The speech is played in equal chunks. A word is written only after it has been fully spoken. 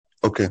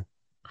Okay.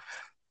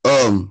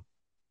 Um.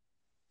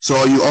 So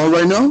are you on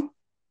right now?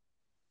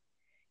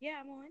 Yeah,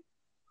 I'm on.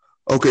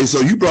 Okay. So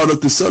you brought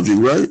up the subject,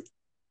 right?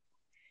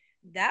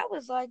 That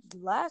was like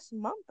last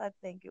month, I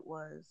think it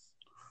was.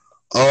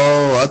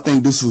 Oh, I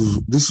think this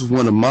was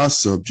one of my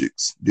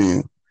subjects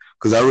then,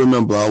 because I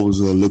remember I was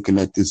looking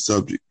at this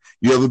subject.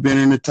 You ever been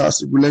in a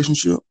toxic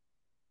relationship?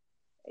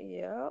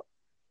 Yep.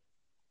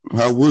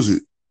 How was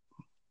it?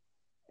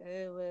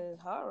 It was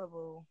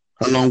horrible.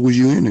 How long was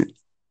you in it?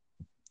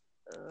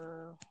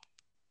 Uh,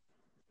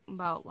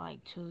 about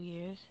like 2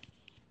 years.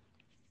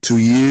 2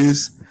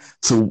 years.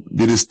 So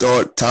did Yeah. it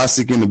start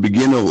toxic in the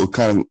beginning or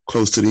kind of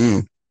close to the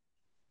end?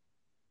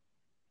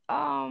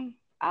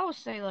 I would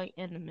say like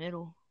in the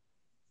middle.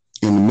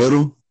 In the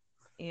middle?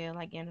 Yeah,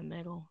 like in the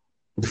middle.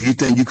 Do you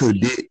Just think like you when could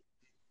have he, did?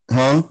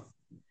 Huh?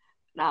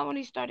 not when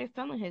he started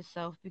feeling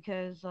himself,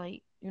 because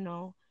like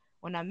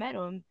when I met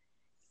him,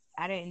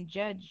 I didn't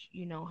judge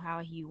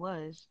how he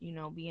was,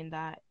 being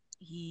that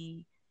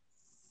he,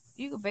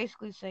 you could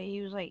basically say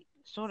he was like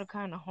sort of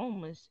kind of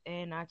homeless,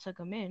 and I took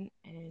him in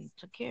and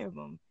took care of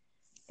him,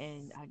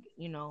 and I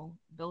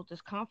built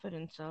his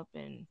confidence up,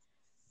 and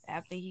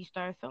after he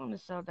started feeling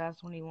himself,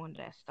 that's when he wanted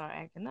to start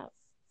acting up.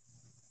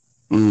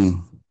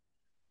 Mm,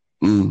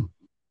 mm.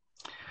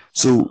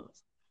 So So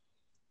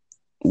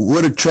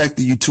what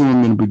attracted you to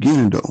him in the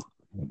beginning though?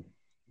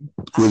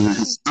 Was it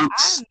his I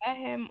looks?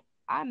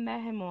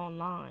 met him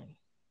online,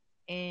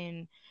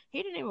 and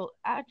he didn't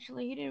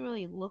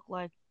really look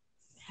like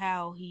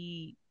how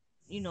he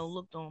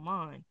looked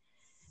online.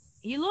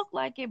 He looked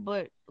like it,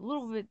 but a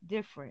little bit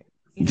different.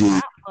 Yeah.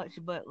 Not much,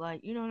 but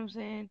like what I'm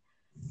saying.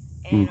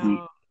 And Mm-hmm.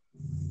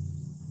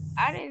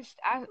 I didn't.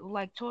 I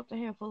like talked to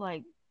him for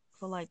like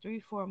 3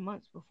 4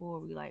 months before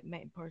we like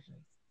met in person,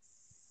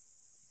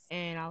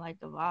 and I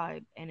liked the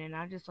vibe. And then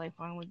I just like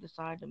finally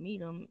decided to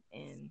meet him,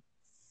 and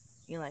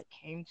he like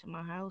came to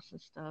my house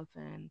and stuff,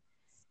 and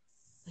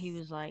he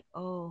was like,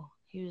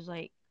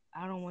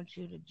 I don't want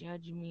you to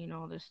judge me and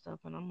all this stuff,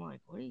 and I'm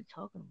like, what are you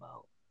talking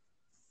about?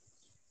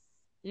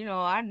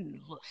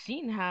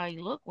 Seen how he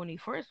looked when he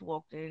first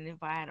walked in.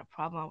 If I had a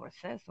problem, I would have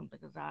said something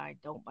because I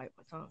don't bite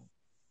my tongue.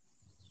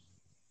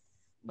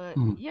 But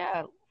Mm.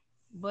 yeah,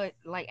 but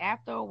like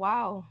after a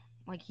while,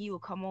 like he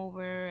would come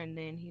over and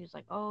then he was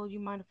like, "Oh, you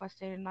mind if I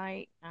stay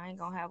tonight? I ain't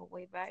gonna have a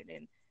way back."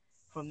 Then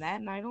from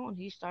that night on,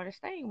 he started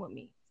staying with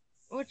me,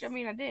 which I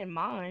mean I didn't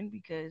mind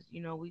because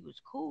we was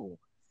cool,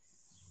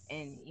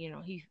 and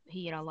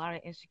he had a lot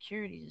of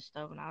insecurities and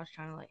stuff, and I was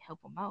trying to like help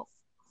him out.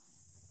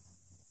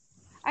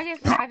 I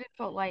just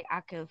felt like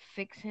I could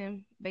fix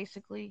him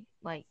basically,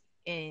 like,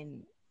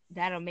 and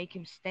that'll make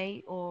him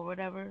stay or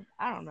whatever.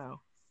 I don't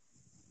know.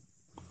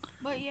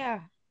 But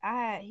yeah,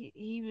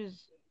 he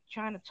was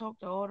trying to talk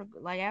to all the,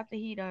 like, after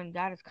he done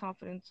got his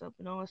confidence up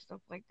and all that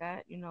stuff like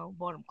that,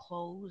 bought him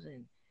clothes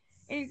and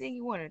anything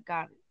he wanted,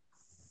 got it.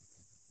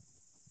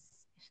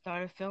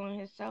 Started feeling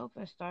himself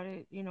and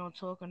started,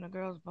 talking to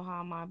girls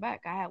behind my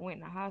back. I had went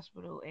in the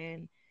hospital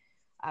and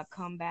I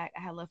come back.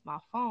 I had left my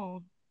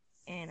phone,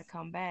 and I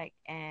come back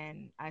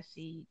and I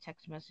see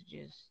text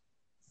messages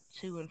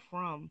to and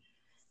from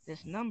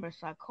this number.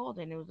 So I called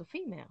it and it was a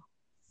female.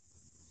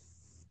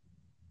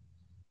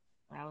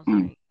 I was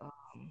Mm. like,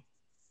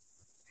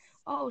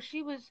 oh,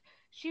 she was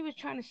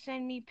trying to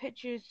send me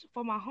pictures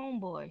for my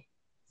homeboy.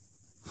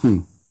 Hmm.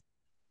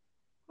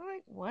 I'm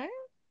like, what?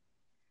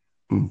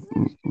 Mm, What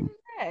kind of mm, shit is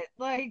that?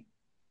 Like,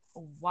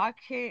 why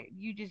can't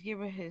you just give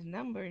her his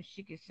number and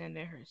she could send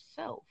it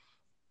herself?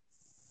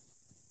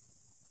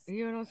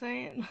 You know what I'm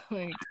saying?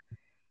 Like,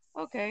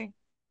 okay.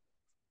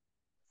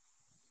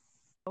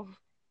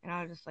 And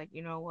I was just like,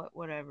 you know what,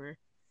 whatever.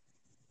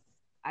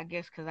 I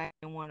guess because I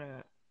didn't want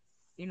to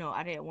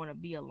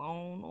be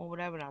alone or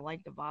whatever, and I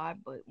liked the vibe.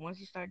 But once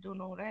he started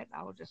doing all that,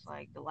 I was just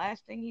like, the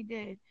last thing he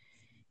did,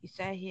 he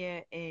sat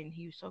here and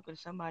he was talking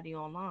to somebody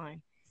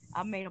online.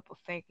 I made up a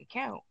fake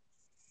account,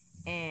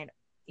 and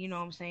what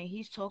I'm saying,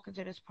 he's talking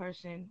to this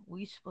person.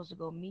 We supposed to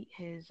go meet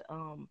his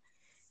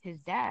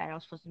dad. I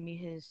was supposed to meet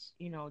his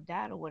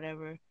dad or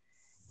whatever,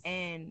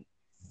 and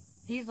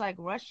he's like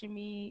rushing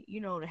me,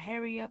 to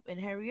hurry up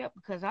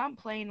because I'm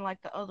playing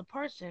like the other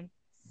person.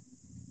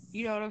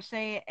 You know what I'm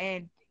saying?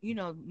 And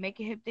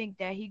making him think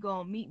that he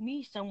gonna meet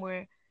me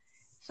somewhere.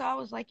 So I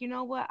was like, you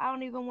know what? I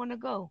don't even want to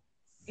go.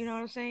 You know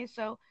what I'm saying?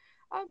 So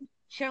I'm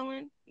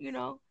chilling. He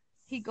was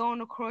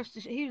going across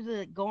the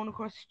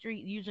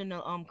street using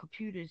the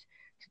computers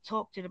to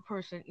talk to the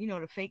person,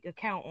 the fake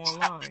account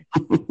online.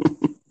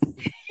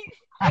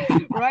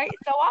 Right?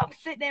 So I'm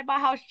sitting at my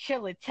house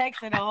chilling,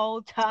 texting the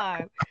whole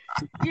time,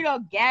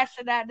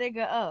 gassing that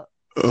nigga up.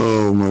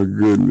 Oh my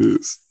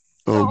goodness.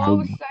 So Oh all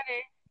of a my.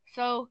 sudden,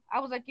 so I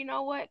was like, you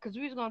know what? Because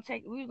we was gonna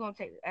take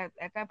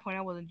at that point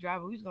I wasn't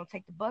driving. We was gonna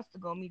take the bus to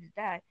go meet his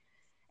dad,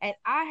 and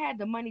I had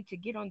the money to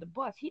get on the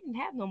bus. He didn't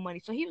have no money,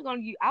 so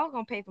I was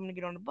gonna pay for him to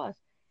get on the bus.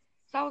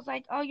 So I was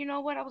like, oh, you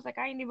know what? I was like,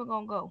 I ain't even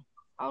gonna go.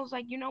 I was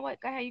like, you know what?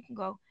 Go ahead, you can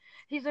go.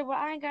 He said, well,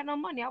 I ain't got no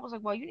money. I was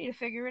like, well, you need to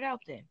figure it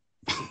out then.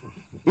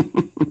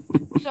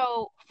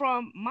 So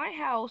from my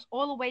house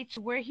all the way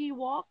to where he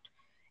walked,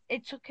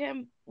 it took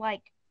him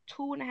like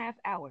 2.5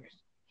 hours.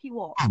 He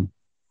walked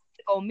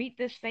to go meet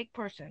this fake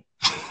person.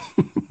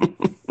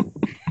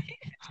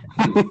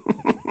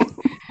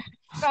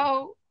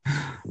 So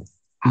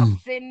I'm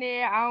sitting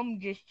there, I'm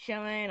just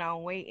chilling,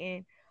 I'm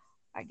waiting.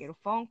 I get a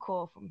phone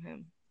call from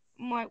him.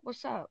 I'm like,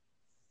 "What's up?"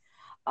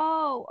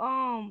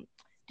 "Oh,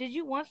 did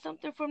you want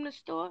something from the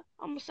store?"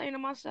 I'm saying to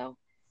myself,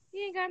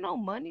 "You ain't got no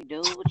money,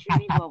 dude. What you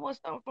mean do I want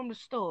something from the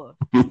store?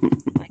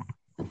 Like,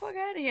 the fuck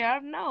out of here. I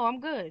don't know. I'm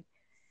good."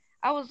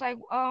 I was like,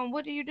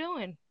 "What are you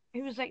doing?"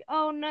 He was like,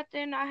 "Oh,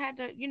 nothing. I had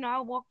to, I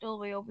walked all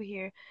the way over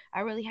here. I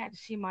really had to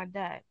see my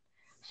dad."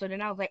 So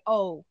then I was like,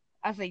 "Oh,"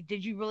 I was like,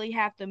 "Did you really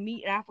have to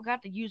meet?" And I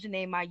forgot the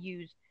username I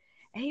used.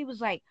 And he was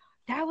like,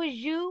 "That was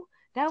you?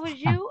 That was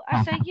you?"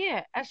 I said,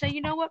 "Yeah." I said,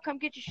 "You know what? Come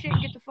get your shit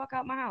and get the fuck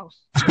out my house."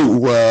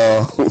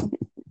 Wow.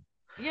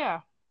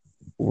 Yeah.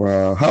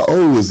 Wow. How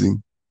old was he?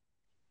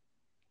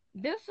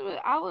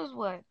 I was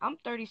what? I'm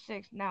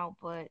 36 now,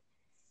 but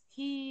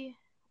he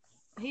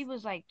he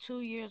was like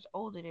 2 years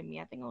older than me.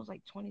 I think I was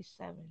like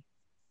 27.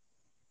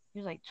 He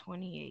was like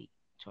 28,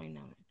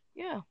 29.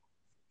 Yeah.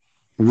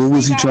 What He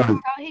was he got trying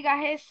to? he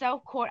got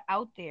himself caught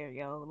out there,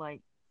 yo.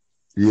 Like,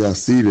 Yeah, I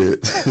see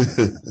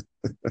that.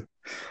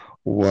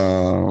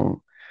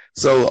 Wow.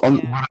 So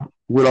yeah.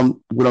 what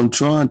I'm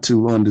trying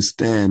to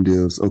understand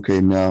is,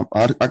 okay, now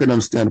I can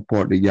understand the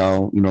part that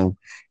y'all,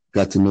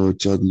 got to know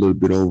each other a little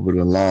bit over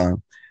the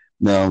line.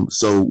 Now,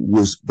 so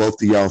was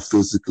both of y'all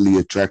physically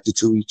attracted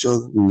to each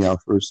other when y'all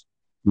first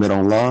met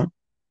online?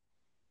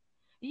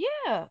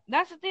 Yeah.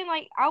 That's the thing.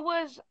 Like, I'm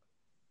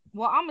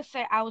gonna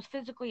say I was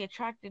physically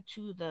attracted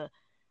to the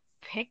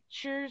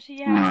pictures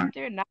he had up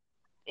there. Not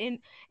in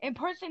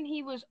person,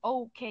 he was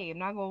okay. I'm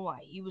not gonna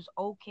lie, he was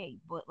okay.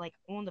 But like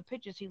on the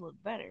pictures, he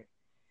looked better.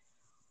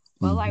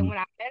 But like Mm-hmm. when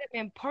I met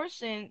him in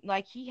person,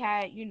 like he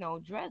had,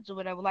 dreads or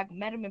whatever. Like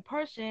met him in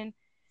person,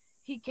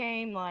 he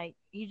came like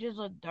he just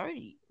looked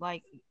dirty.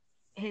 Like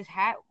his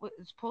hat was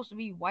supposed to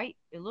be white,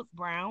 it looked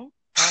brown.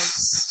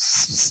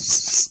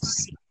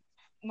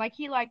 Like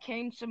he like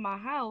came to my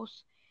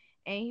house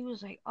and he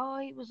was like, "Oh,"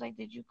 he was like,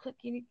 "Did you cook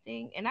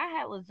anything?" And I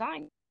had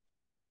lasagna.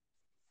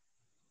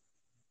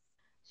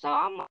 So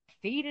I'm like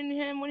feeding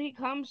him when he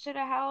comes to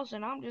the house,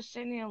 and I'm just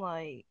sitting here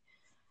like,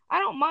 I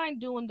don't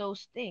mind doing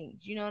those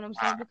things. You know what I'm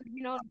saying?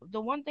 Because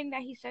the one thing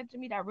that he said to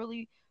me that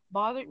really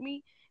bothered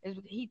me is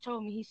he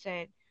told me,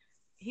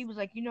 he was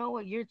like, "You know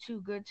what? You're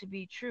too good to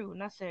be true."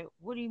 And I said,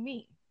 "What do you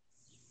mean?"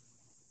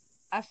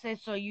 I said,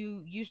 "So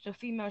you used to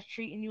females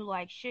treating you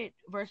like shit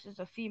versus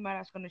a female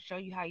that's gonna show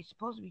you how you're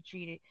supposed to be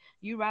treated.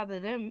 You rather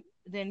them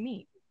than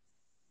me."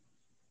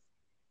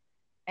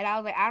 And I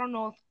was like, I don't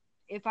know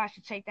if I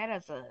should take that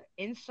as a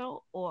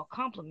insult or a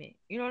compliment.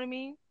 You know what I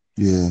mean?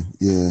 Yeah,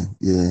 yeah,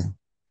 yeah.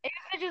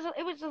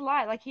 It was a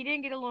lot. Like he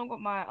didn't get along with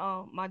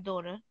my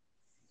daughter.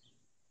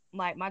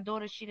 Like my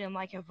daughter, she didn't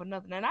like him for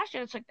nothing, and I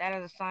should have took that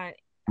as a sign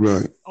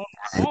Right, on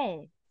my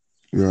own.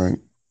 right.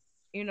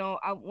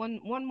 I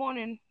one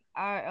morning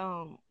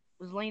I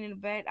was laying in the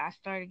bed. I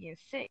started getting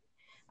sick.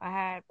 I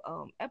had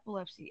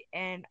epilepsy,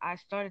 and I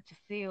started to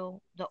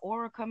feel the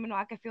aura coming on.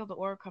 I could feel the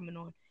aura coming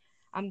on.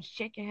 I'm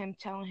shaking him,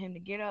 telling him to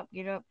get up,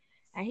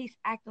 and he's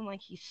acting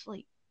like he's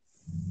asleep.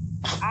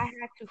 I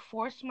had to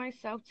force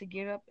myself to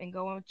get up and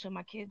go into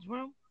my kid's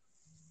room,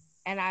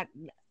 and I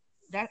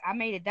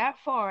made it that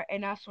far,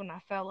 and that's when I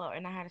fell out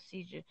and I had a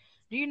seizure.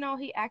 Do you know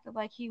he acted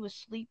like he was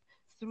asleep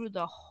through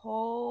the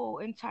whole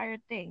entire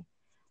thing?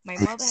 My Are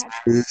you mother had to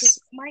come pick serious?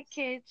 up my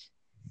kids,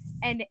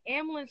 and the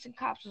ambulance and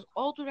cops was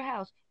all through the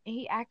house, and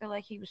he acted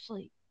like he was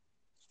asleep.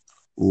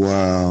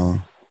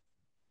 Wow.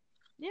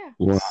 Yeah,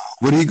 Wow.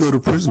 What did he go to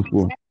prison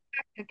for? that's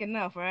toxic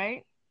enough,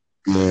 right?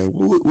 Yeah.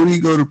 What did he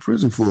go to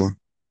prison for?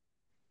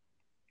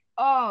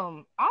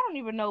 I don't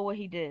even know what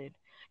he did.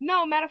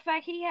 No, matter of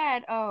fact,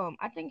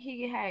 I think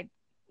he had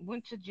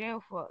went to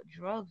jail for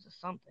drugs or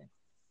something.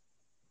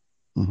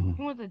 He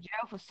Hmm. went to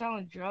jail for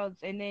selling drugs,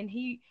 and then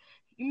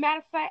matter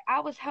of fact, I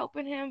was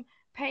helping him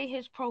pay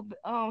his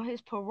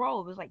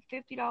parole. It was like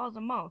 $50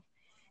 a month,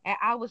 and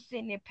I was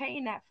sitting there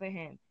paying that for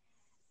him,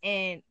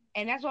 and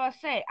that's what I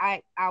said.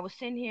 I was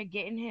sitting here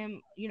getting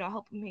him,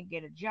 helping him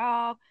get a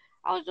job.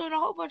 I was doing a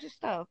whole bunch of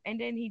stuff, and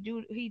then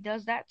he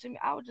does that to me.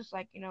 I was just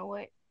like, you know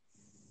what,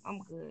 I'm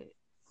good.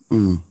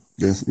 Mm.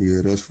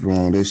 That's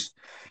wrong.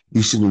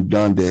 You shouldn't have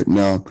done that.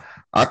 Now,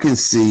 I can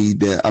see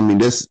that. I mean,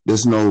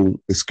 there's no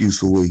excuse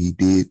for what he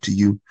did to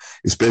you,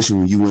 especially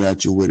when you went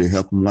out your way to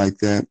help him like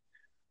that.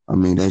 I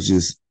mean, that's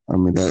just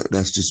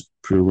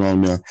pretty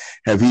wrong. Now,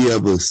 have he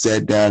ever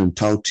sat down and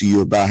talked to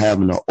you about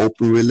having an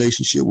open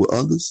relationship with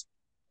others?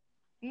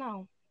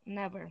 No,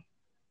 never.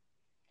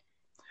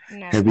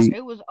 Have Never. he?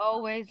 It was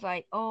always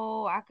like,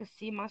 "Oh, I could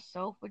see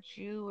myself with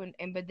you,"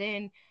 and but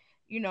then,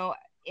 you know,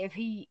 if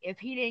he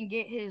didn't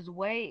get his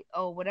way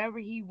or whatever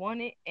he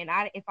wanted, and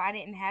if I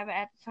didn't have it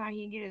at the time,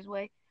 he didn't get his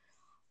way.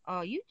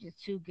 "Oh, you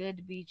just too good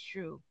to be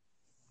true."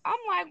 I'm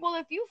like, "Well,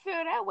 if you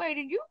feel that way,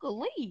 then you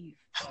could leave."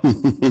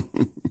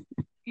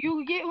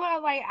 You get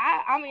what like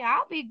I mean,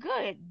 I'll be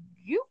good.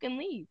 you can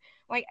leave.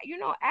 Like,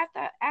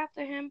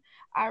 after him,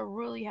 I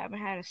really haven't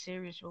had a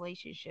serious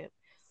relationship.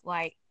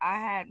 Like, I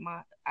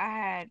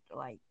had,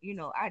 like,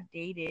 I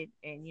dated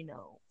and,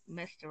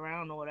 messed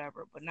around or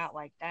whatever, but not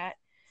like that.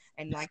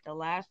 And like the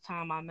last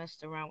time I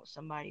messed around with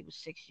somebody was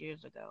 6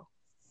 years ago.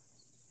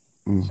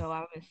 Mm. So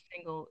I've been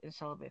single and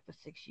celibate for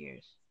 6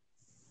 years.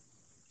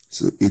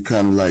 So it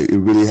kind of like it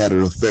really had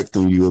an effect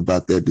on you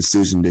about that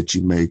decision that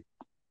you made.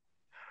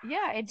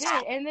 Yeah, it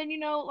did. And then,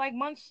 like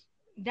months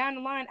down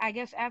the line, I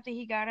guess after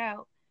he got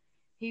out,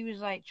 he was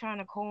like trying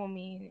to call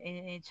me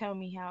and tell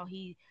me how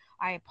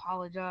I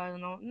apologize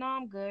and all. No,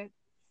 I'm good.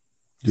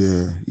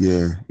 Yeah,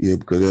 yeah, yeah.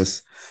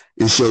 Because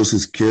it shows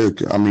his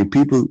character. I mean,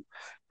 people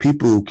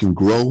can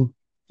grow.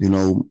 You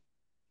know,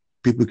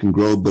 people can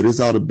grow, but it's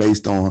all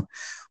based on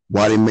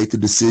why they make the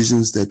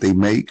decisions that they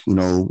make.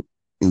 And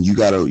you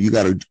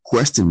gotta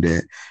question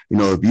that.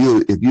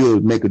 If you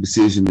make a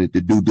decision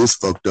to do this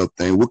fucked up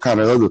thing, what kind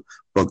of other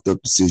fucked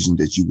up decision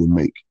that you would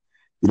make?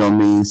 You know what I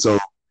mean? So,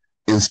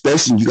 and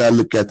especially you gotta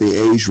look at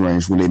their age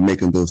range when they're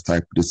making those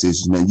type of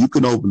decisions. Now you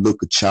can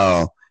overlook a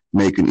child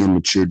making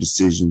immature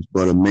decisions,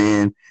 but a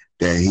man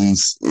that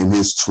he's in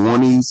his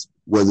 20s,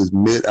 whether it's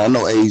mid, I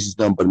know age is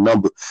number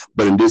number,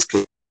 but in this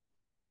case,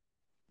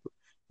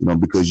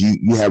 because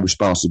you have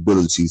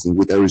responsibilities, and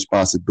with that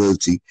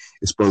responsibility,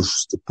 it's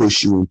supposed to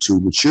push you into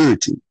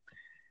maturity.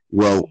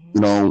 Well, Hmm.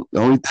 the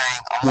only thing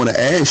I want to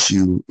ask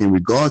you in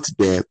regard to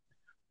that,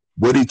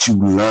 what did you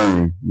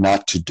learn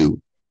not to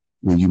do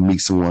when you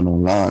meet someone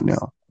online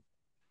now?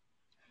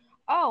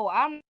 Oh,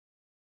 I'm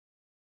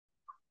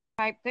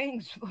type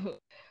things.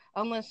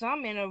 Unless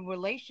I'm in a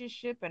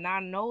relationship and I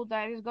know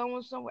that it's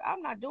going somewhere,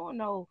 I'm not doing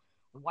no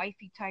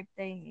wifey type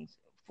things.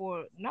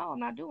 No, I'm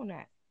not doing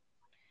that.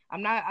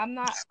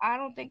 I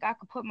don't think I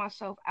could put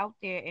myself out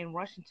there and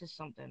rush into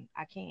something.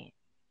 I can't.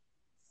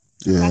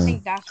 Cause Yeah,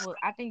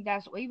 I think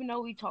that's even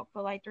though we talked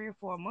for like 3 or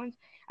 4 months,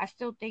 I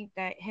still think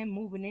that him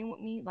moving in with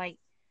me, like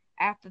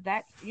after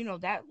that,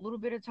 that little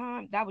bit of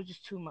time, that was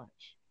just too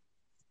much.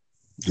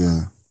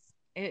 yeah.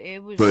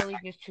 It was But really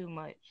just too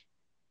much.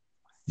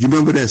 you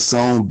remember that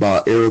song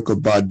by Erica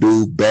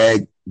Badu,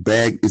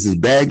 Bag, is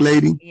it Bag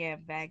Lady? Yeah,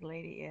 bag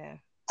lady, yeah.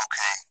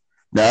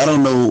 Now, I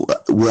don't know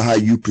how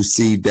you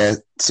perceived that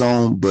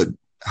song, but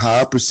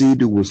how I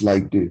perceived it was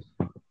like this.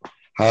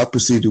 How I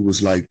perceived it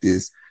was like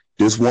this.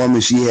 This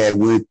woman, she had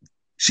went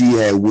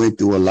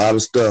through a lot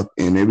of stuff,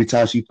 and every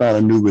time she found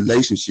a new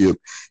relationship,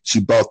 she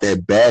brought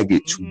that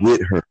baggage Mhm.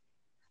 with her.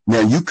 Now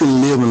you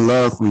can live and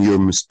learn from your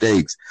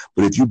mistakes,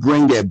 but if you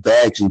bring that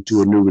baggage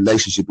into a new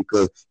relationship,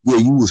 because yeah,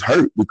 you was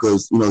hurt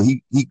because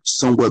he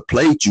somewhat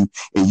played you,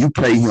 and you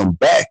played him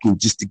back, and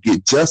just to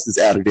get justice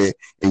out of that,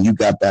 and you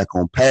got back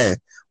on path.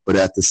 But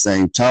at the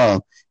same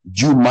time,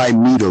 you might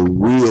meet a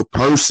real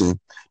person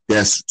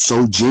that's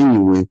so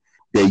genuine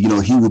that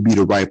he would be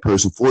the right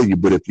person for you.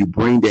 But if you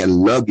bring that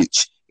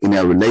luggage in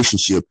that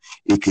relationship,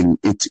 it can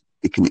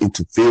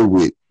interfere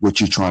with what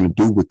you're trying to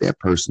do with that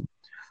person.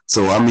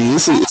 So I Right, mean,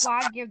 but that's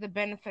why I give the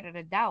benefit of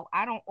the doubt.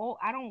 I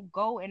don't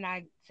go and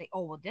I say,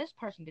 "Oh, well this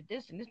person did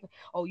this and this.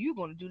 Oh, you're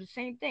going to do the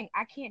same thing."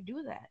 I can't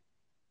do that.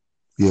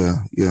 yeah,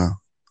 yeah,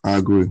 I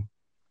agree.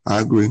 I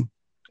agree.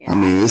 I Yeah,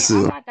 I mean, can't.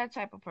 I'm not that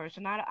type of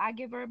person. I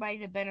give everybody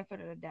the benefit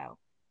of the doubt.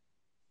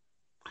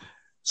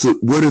 so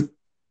what if,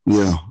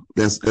 yeah,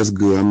 that's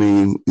good. I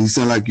mean, you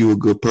sound like you're a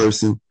good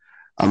person.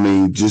 I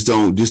mean, just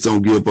don't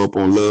give up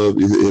on love.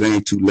 It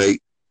ain't too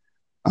late.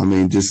 I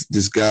mean, just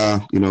this guy,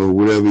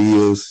 whatever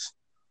he is,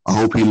 I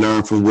hope he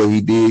learned from what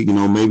he did.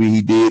 Maybe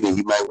he did, and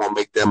he might want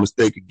to make that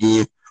mistake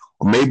again,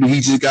 or maybe he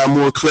just got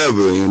more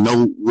clever and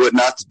know what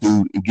not to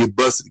do and get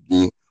busted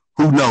again.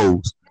 Who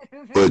knows?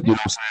 But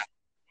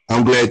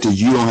I'm glad that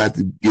you don't have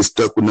to get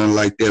stuck with nothing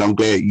like that. I'm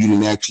glad you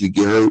didn't actually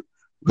get hurt.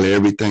 Glad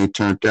everything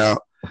turned out,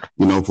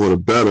 for the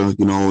better,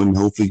 and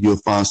hopefully you'll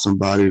find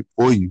somebody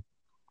for you,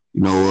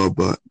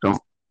 but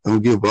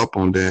don't give up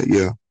on that.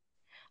 Yeah.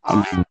 Oh, I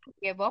I'm mean, not gonna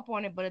give up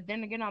on it, but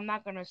then again, I'm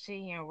not gonna sit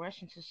here and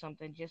rush into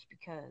something just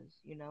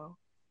because.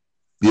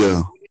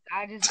 yeah,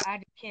 I just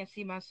can't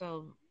see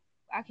myself.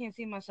 I can't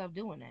see myself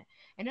doing that.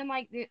 And then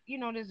like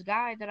this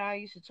guy that I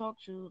used to talk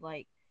to,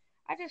 like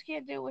I just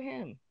can't deal with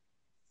him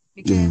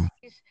because yeah,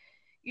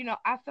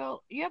 I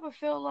felt. You ever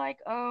feel like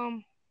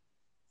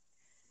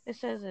it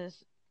says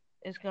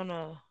it's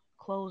gonna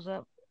close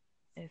up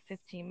in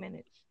 15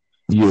 minutes.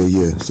 yeah,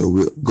 yeah. So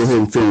we'll go ahead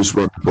and finish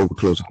right before we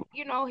close.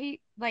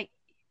 He like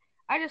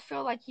I just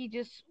feel like he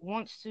just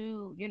wants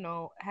to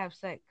have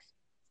sex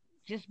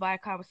just by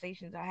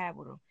conversations I have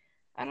with him,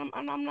 and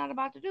I'm not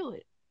about to do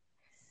it.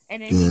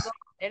 And then Yeah,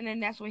 and then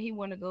that's when he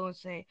want to go and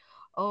say,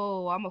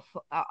 "Oh,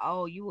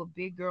 oh, you a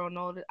big girl and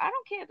all this." I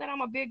don't care that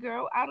I'm a big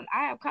girl. I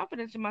have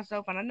confidence in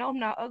myself, and I know I'm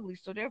not ugly.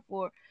 So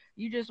therefore,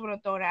 you just want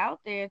to throw that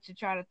out there to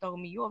try to throw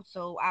me off,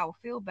 so I'll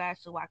feel bad,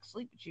 so I can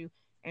sleep with you,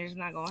 and it's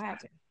not gonna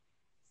happen.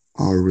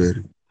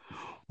 already.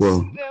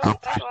 Well, You feel me?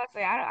 That's what I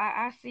say.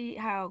 I see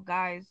how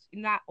guys,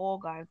 not all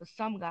guys, but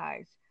some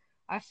guys,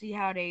 I see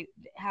how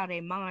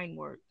they mind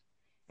work.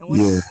 And when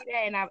I yeah, see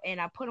that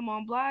and I put them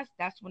on blast,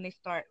 that's when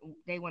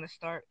they want to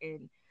start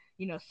and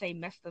say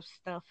messed up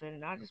stuff, and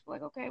I just be like,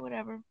 okay,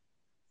 whatever.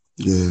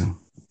 Yeah.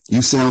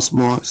 You sound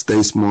smart.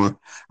 Stay smart.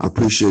 I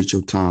appreciate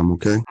your time.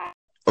 Okay.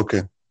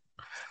 Okay.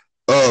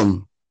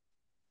 Um.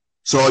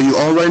 So are you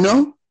on right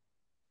now?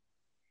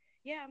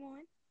 Yeah, I'm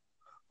on.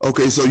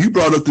 Okay. So you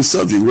brought up the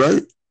subject,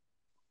 right?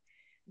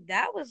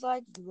 That was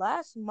like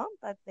last month,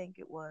 I think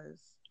it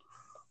was.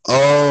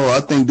 Oh,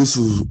 I think this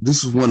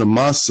was one of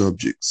my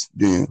subjects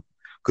then,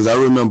 because I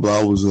remember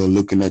I was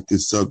looking at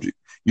this subject.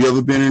 You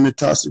ever been in a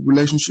toxic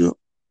relationship?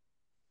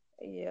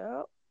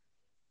 Yep.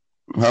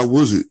 How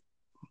was it?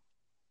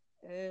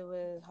 It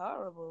was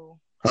horrible.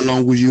 How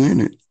long was you in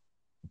it?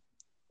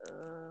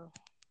 Uh,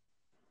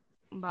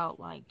 about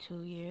like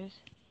 2 years.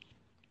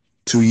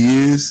 2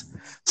 years.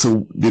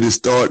 So did it Yeah.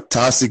 start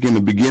toxic in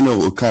the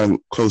beginning or kind of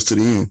close to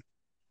the end?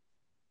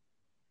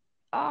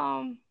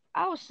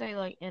 I would say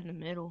like in the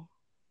middle.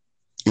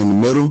 In the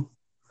middle?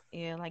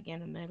 Yeah, like in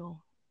the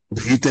middle.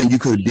 Do you think you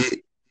could have did?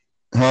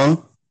 Huh?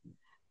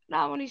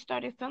 Not when he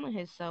started feeling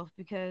himself,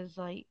 because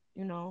like,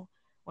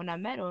 when I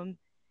met him,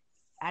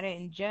 I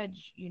didn't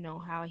judge,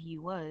 how he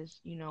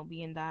was,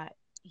 being that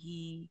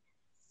he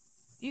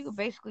you could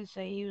basically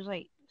say he was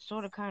like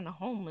sort of kind of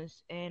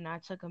homeless, and I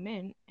took him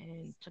in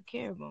and took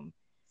care of him,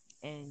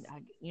 and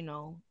I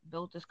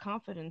built his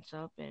confidence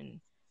up, and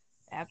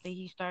after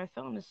he started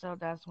feeling himself,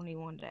 that's when he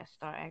wanted to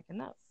start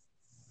acting up.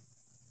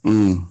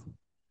 Mm,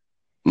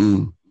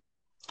 mm.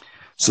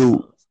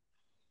 So So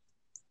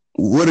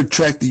what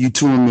attracted you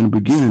to him in the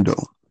beginning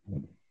though?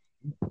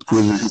 I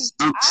Was it mean, his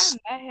looks?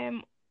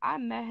 I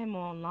met him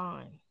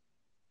online,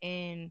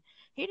 and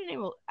he didn't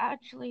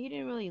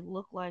really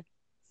look like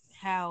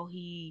how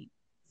he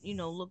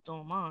looked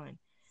online.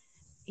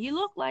 He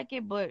looked like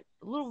it, but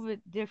a little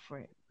bit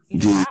different.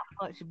 Yeah. Not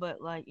much,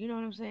 but like, you know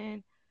what I'm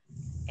saying.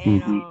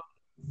 And Mm-hmm.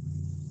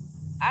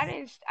 I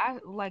didn't. I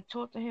like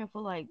talked to him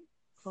for like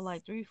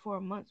 3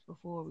 4 months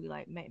before we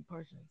like met in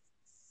person,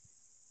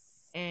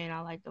 and I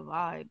liked the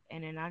vibe.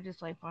 And then I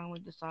just like finally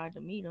decided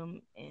to meet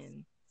him,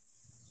 and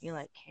he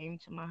like came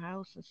to my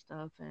house and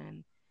stuff,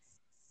 and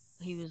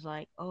he was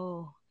like,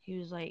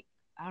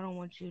 I don't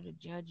want you to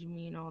judge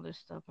me and all this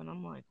stuff, and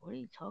I'm like, what are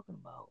you talking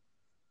about?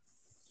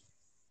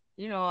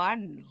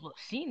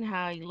 Seen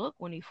how he looked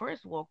when he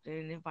first walked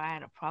in. If I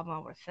had a problem, I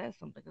would have said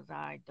something because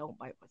I don't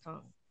bite my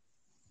tongue.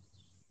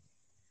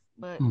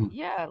 But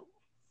yeah,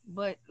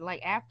 but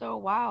like after a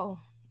while,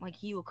 like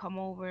he would come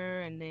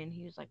over and then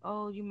he was like,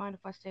 "Oh, you mind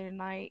if I stay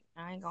tonight?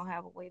 I ain't gonna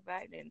have a way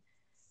back." Then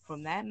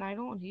from that night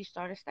on, he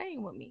started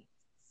staying with me,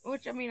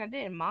 which I mean I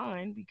didn't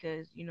mind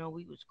because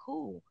we was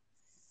cool,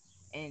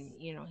 and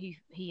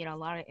he had a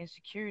lot of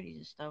insecurities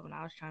and stuff, and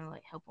I was trying to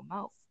like help him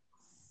out.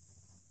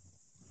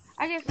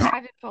 I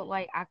just felt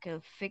like I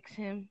could fix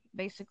him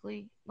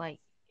basically, like,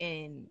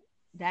 and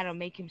that'll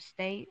make him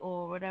stay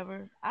or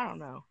whatever. I don't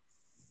know.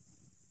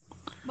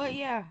 But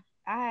yeah,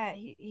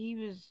 he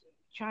was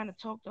trying to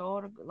talk to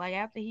all the like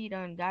after he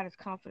done got his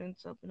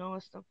confidence up and all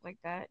that stuff like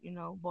that,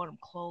 bought him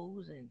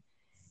clothes and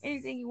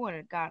anything he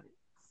wanted, got it.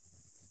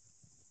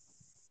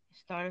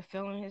 Started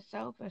feeling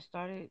himself and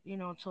started,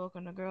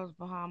 talking to girls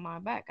behind my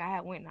back. I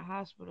had went in the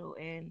hospital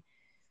and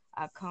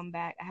I come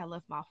back. I had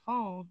left my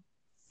phone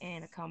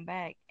and I come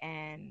back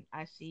and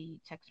I see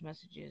text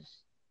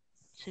messages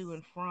to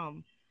and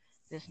from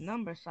this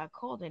number. So I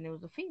called it and it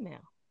was a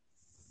female.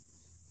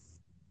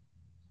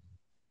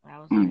 I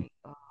was Mm. like,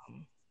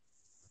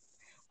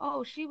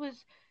 oh, she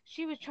was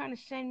trying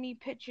to send me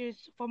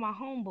pictures for my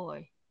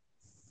homeboy.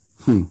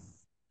 Hmm.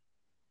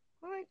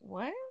 I'm like,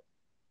 what?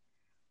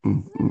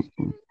 Mm, What kind of mm,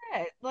 shit is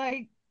that?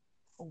 Like,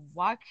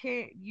 why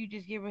can't you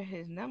just give her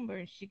his number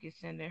and she could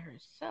send it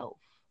herself?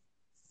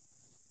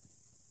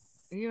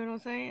 You know what I'm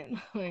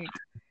saying? Like,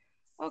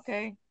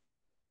 okay.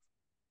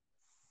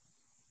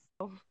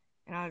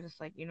 And I was just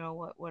like, you know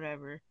what,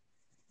 whatever.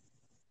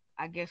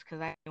 I guess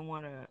because I didn't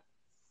want to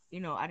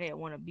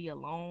be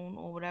alone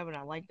or whatever, and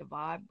I liked the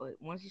vibe. But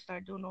once he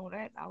started doing all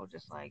that, I was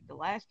just like, the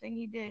last thing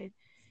he did,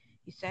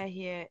 he sat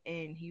here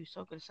and he was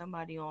talking to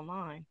somebody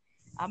online.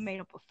 I made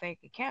up a fake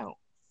account,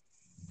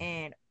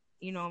 and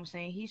you know what I'm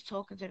saying, he's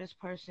talking to this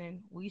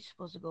person. We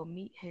supposed to go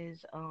meet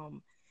his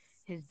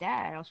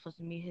dad. I was supposed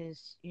to meet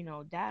his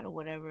dad or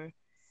whatever,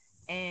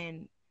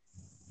 and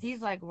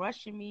he's like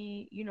rushing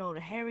me, to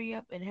hurry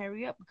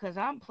up because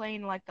I'm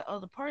playing like the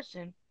other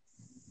person.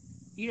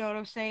 You know what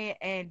I'm saying?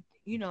 And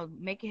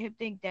making him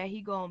think that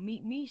he gonna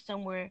meet me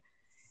somewhere.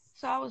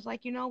 So I was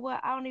like, you know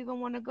what? I don't even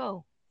want to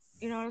go.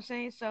 You know what I'm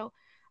saying? So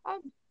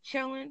I'm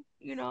chilling.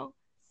 He was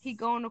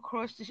going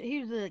across the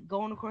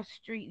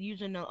street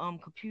using the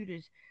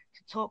computers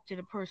to talk to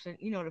the person,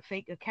 the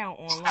fake account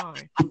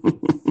online.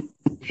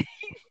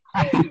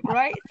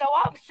 Right? So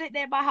I'm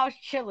sitting at my house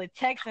chilling,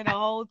 texting the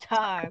whole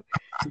time,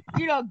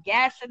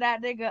 gassing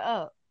that nigga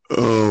up.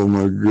 oh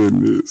my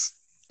goodness.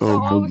 So Oh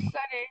all of my. a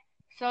sudden,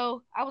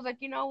 so I was like,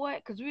 you know what?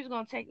 Because we was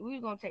gonna take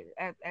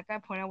at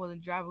that point I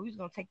wasn't driving. We was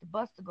gonna take the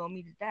bus to go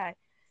meet his dad,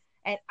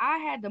 and I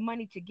had the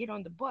money to get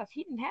on the bus.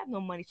 He didn't have no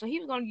money, so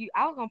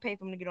I was gonna pay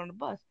for him to get on the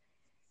bus.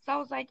 So I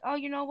was like, oh,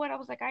 you know what? I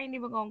was like, I ain't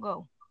even gonna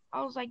go.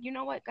 I was like, you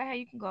know what? Go ahead,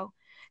 you can go.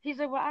 He's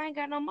like, well, I ain't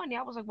got no money.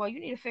 I was like, well, you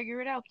need to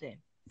figure it out then.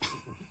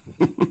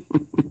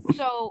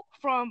 So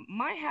from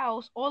my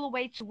house all the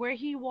way to where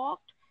he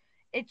walked,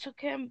 it took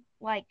him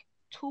like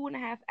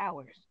 2.5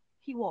 hours.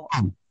 He walked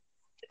to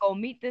go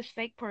meet this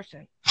fake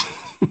person.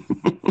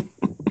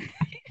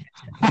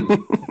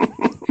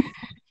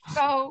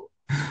 So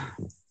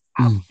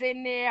I'm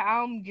sitting there,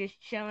 I'm just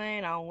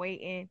chilling, I'm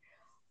waiting.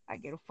 I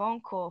get a phone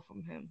call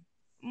from him.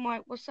 I'm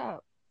like, what's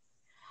up?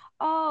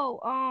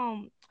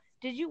 Oh,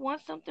 did you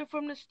want something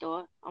from the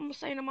store? I'm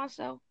saying to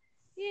myself,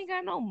 you ain't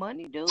got no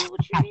money, dude.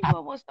 What you mean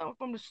you want something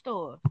from the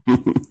store?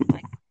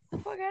 Like, the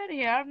fuck out of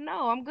here. I don't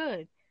know, I'm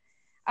good.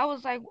 I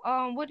was like,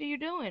 what are you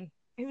doing?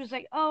 He was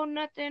like, oh,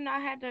 nothing. I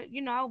had to,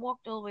 I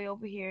walked all the way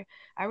over here.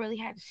 I really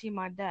had to see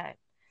my dad.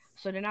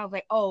 So then I was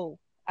like, oh,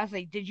 I was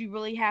like, did you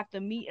really have to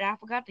meet? And I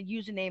forgot the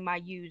username I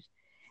used.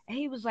 And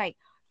he was like,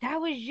 that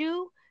was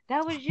you?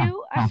 That was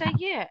you? I said,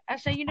 yeah. I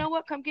said, you know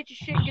what? Come get your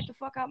shit and get the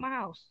fuck out my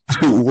house.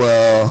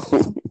 Wow.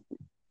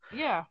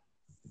 Yeah.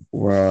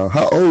 Wow.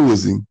 How old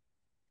was he?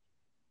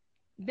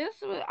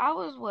 I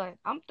was what?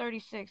 I'm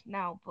 36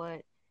 now,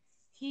 but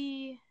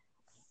he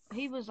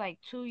he was like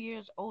 2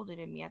 years older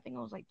than me. I think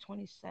I was like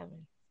 27.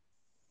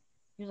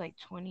 He was like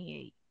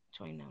 28,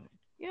 29.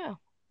 Yeah.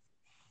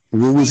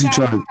 What was he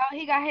trying?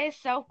 He got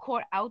himself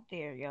caught out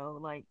there, yo.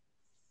 Like,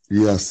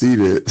 Yeah, I see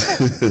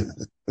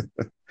that.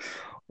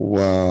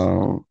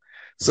 Wow.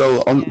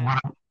 So yeah.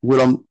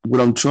 what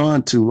I'm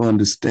trying to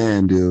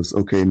understand is,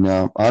 okay,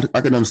 now I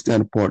can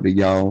understand the part that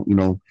y'all,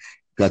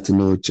 got to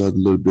know each other a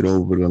little bit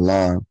over the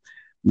line.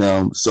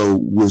 Now, so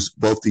was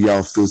both of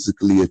y'all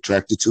physically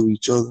attracted to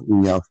each other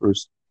when y'all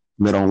first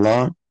met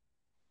online?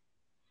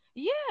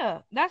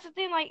 Yeah. That's the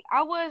thing. Like,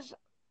 I'm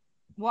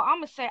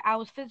going to say I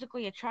was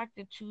physically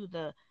attracted to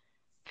the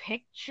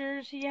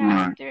pictures he had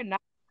up Right. there.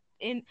 Not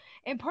in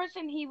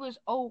person, he was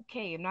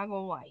okay. I'm not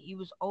going to lie. He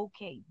was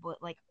okay.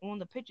 But, like, on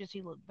the pictures,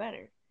 he looked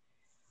better.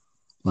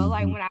 But,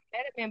 like, Hmm. when I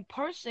met him in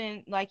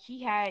person, like,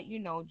 he had,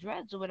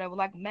 dreads or whatever.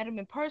 Like, met him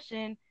in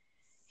person,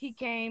 he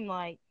came,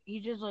 like,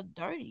 he just looked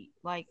dirty.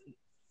 Like,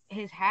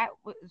 his hat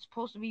was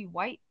supposed to be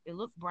white. It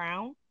looked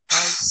brown.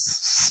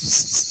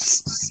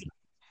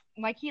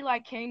 Like he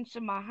like came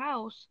to my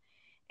house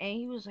and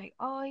he was like,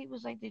 oh, he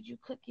was like, did you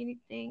cook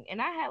anything? And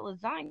I had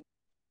lasagna.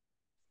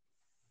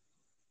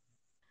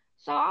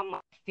 So I'm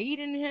like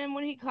feeding him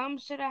when he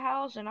comes to the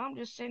house, and I'm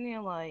just sitting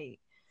here like,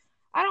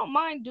 I don't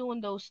mind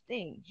doing those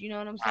things. You know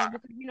what I'm saying?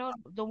 Because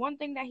the one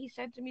thing that he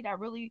said to me that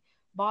really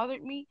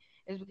bothered me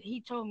is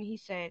he told me,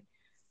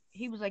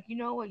 he was like, you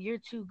know what, you're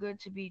too good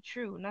to be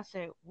true. And I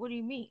said, what do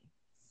you mean?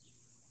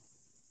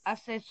 I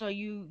said, so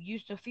you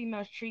used to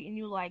females treating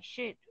you like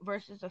shit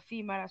versus a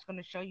female that's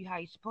gonna show you how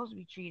you're supposed to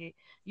be treated.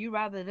 You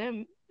rather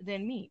them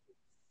than me.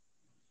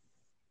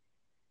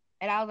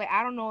 And I was like,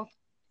 I don't know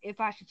if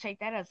I should take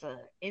that as a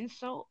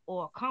insult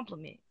or a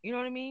compliment. You know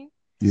what I mean?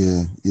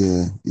 Yeah,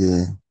 yeah,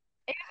 yeah.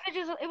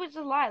 It was just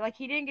a lie. Like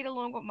he didn't get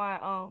along with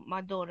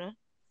my daughter.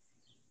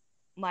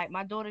 Like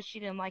my daughter, she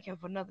didn't like him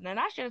for nothing, and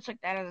I should have took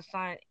that as a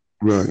sign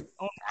Right,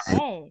 on my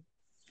own.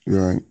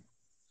 right.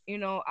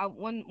 I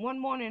one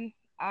morning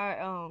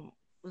I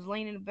was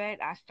laying in the bed.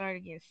 I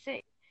started getting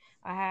sick.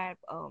 I had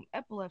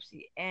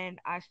epilepsy, and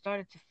I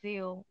started to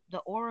feel the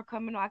aura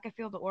coming on. I could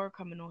feel the aura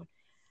coming on.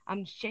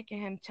 I'm shaking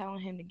him,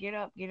 telling him to get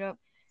up,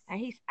 and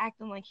he's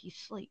acting like he's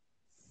asleep.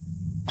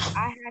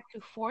 I had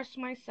to force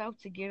myself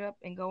to get up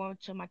and go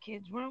into my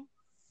kid's room,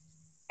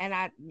 and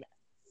I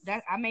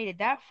made it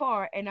that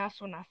far, and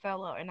that's when I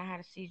fell out and I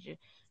had a seizure.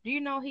 Do you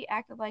know he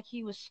acted like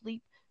he was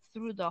asleep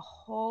through the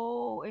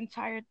whole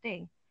entire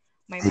thing?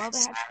 My mother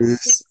had to come pick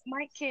It's, up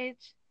my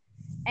kids,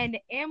 and the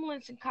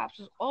ambulance and cops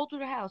was all through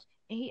the house,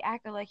 and he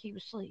acted like he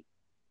was asleep.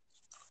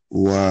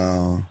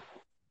 wow.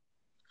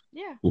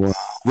 Yeah, Wow.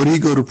 What did he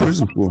go to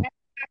prison for?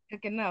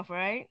 took enough,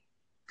 right?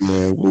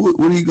 Yeah. What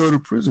did he go to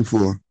prison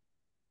for?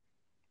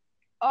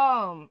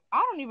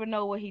 I don't even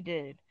know what he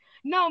did.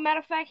 No, matter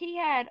of fact,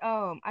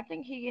 I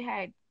think he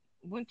had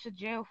went to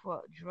jail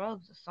for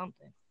drugs or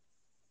something.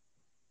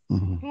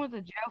 Hmm. He went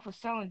to jail for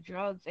selling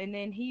drugs, and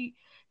then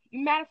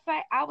matter of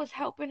fact, I was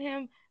helping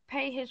him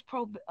pay his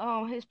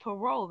parole.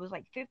 It was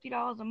like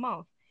 $50 a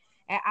month,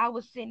 and I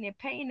was sitting there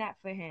paying that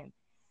for him.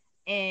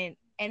 And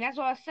that's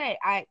what I said.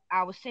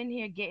 I was sitting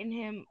here getting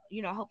him,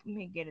 helping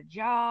him get a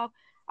job.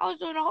 I was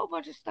doing a whole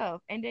bunch of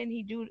stuff, and then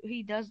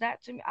he does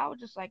that to me. I was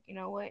just like, you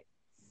know what,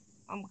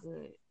 I'm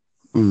good.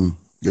 Mm.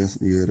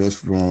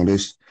 That's wrong.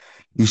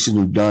 He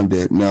shouldn't have done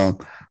that. Now,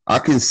 I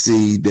can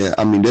see that.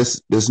 I mean,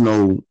 there's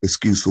no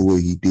excuse for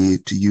what he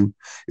did to you,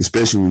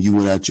 especially when you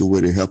went out your way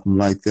to help him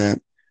like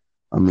that.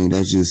 I mean,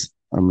 that's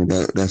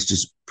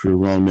just pretty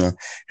wrong. Now,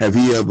 have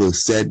he ever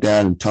sat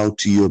down and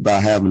talked to you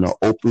about having an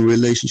open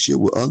relationship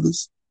with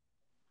others?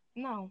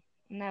 No,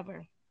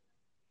 never.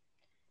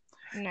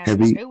 Have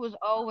Never. he? It was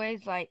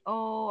always like,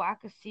 oh, I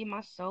could see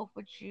myself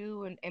with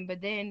you, and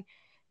but then,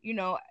 you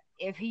know,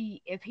 if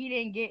he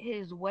didn't get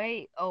his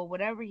way or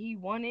whatever he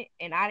wanted,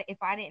 and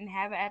if I didn't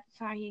have it at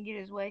the time, he didn't get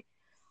his way.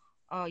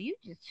 Oh, you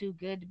just too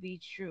good to be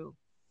true.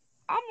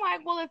 I'm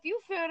like, well, if you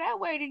feel that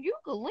way, then you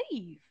could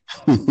leave.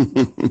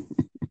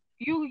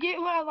 You get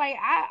what like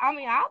I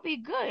mean I'll be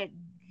good.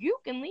 You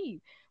can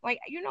leave. Like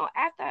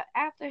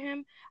after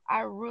him, I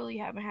really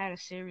haven't had a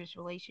serious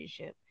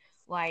relationship.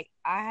 Like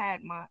I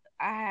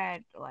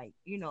had like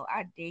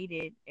I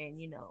dated and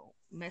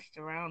messed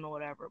around or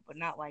whatever, but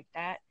not like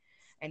that.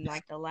 And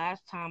like the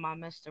last time I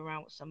messed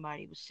around with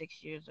somebody was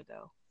 6 years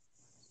ago.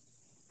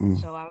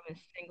 Mm. So I've been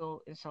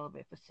single and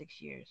celibate for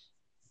 6 years.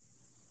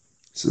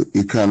 So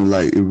it kind of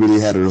like it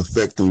really had an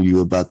effect on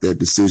you about that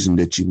decision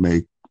that you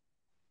made.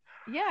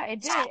 Yeah,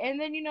 it did. And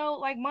then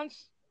like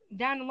months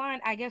down the line,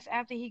 I guess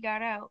after he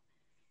got out,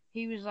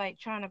 he was like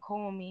trying to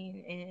call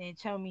me and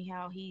tell me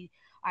how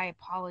I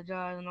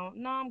apologize and all.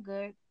 No, I'm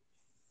good.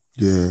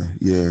 Yeah,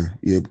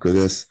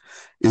 because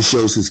it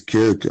shows his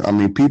character. I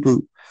mean,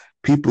 people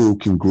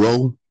can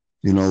grow,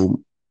 you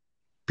know,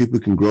 people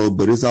can grow,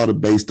 but it's all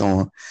based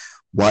on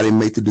why they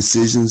make the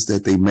decisions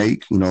that they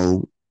make,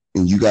 and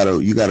you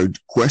gotta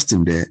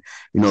question that.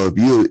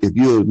 If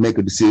you make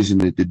a decision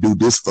to do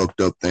this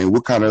fucked up thing,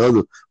 what kind of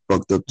other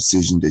fucked up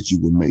decision that you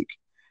would make?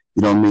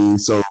 You know what I mean?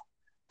 So,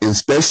 and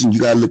especially you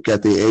gotta look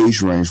at their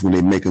age range when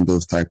they're making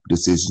those type of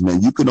decisions. Now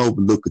you can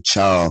overlook a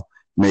child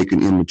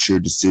making immature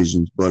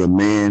decisions, but a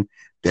man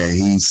that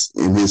he's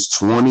in his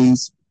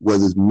 20s,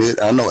 whether it's mid,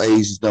 I know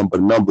age is number,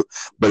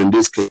 but in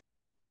this case,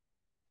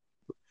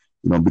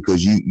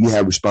 because you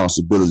have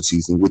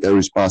responsibilities, and with that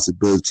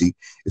responsibility,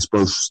 it's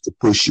supposed to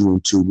push you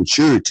into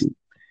maturity.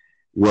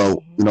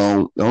 Well, Hmm.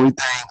 the only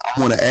thing I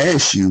want to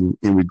ask you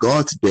in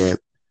regard to that,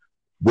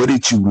 what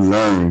did you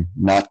learn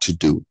not to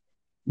do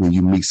when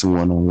you meet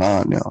someone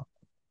online now?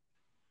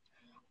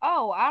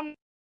 Oh, I'm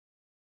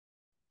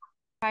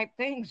type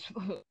things.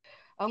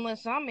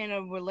 Unless I'm in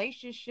a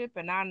relationship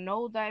and I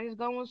know that it's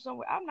going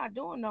somewhere, I'm not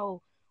doing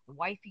no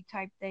wifey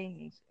type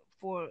things.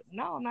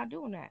 No, I'm not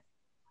doing that.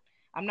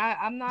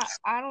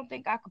 I don't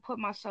think I could put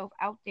myself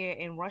out there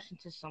and rush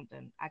into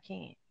something. I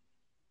can't.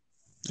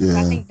 Cause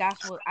Yeah,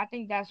 I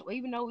think that's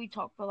even though we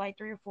talked for like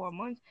 3 or 4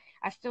 months,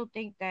 I still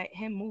think that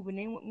him moving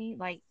in with me,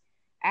 like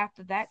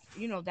after that,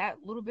 that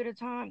little bit of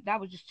time, that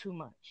was just too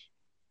much.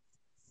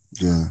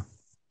 yeah.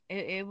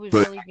 It was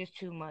But really just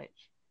too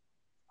much.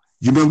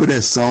 you remember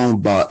that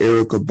song by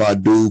Erica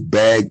Badu,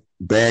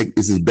 Bag,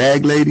 is it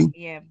Bag Lady?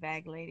 Yeah,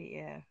 bag lady,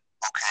 yeah.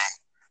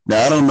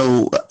 Now I don't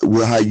know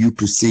how you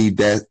perceived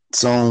that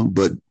song,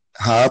 but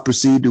how I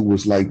perceived it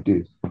was like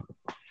this.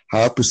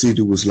 How I perceived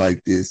it was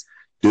like this.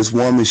 This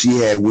woman, she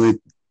had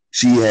went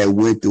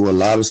through a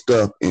lot of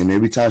stuff, and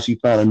every time she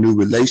found a new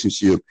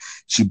relationship,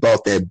 she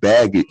brought that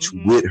baggage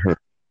Mhm. with her.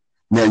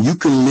 Now you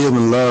can live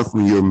and learn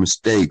from your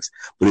mistakes,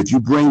 but if you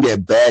bring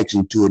that baggage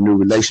into a new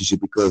relationship,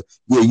 because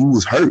yeah, you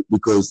was hurt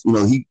because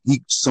he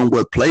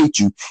somewhat played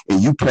you,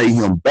 and you played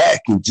him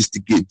back, and just to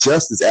get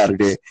justice out of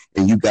that,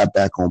 and you got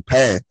back on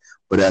path.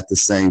 But at the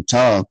same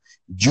time,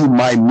 you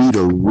might meet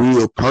a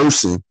real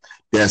person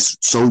that's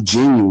so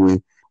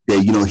genuine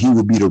that he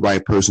would be the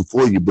right person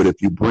for you. But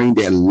if you bring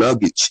that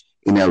luggage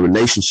in that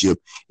relationship,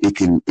 it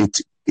can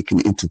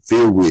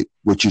interfere with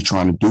what you're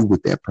trying to do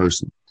with that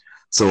person.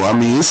 So I Right,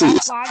 mean, but it's a,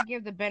 that's it's why I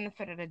give the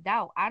benefit of the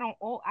doubt. I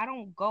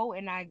don't go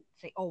and I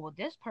say, oh well,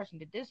 this person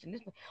did this and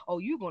this. Oh,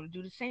 you're gonna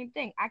do the same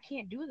thing. I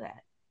can't do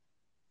that.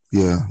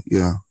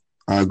 Yeah.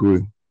 I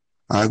agree.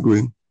 I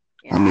agree.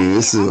 Yeah, I I mean,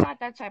 can't. I'm not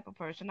that type of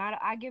person.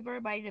 I give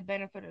everybody the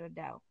benefit of the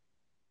doubt.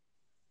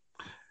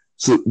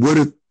 so what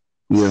if,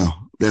 yeah,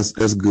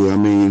 that's good. I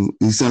mean,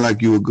 you sound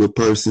like you're a good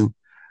person.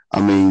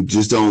 I mean,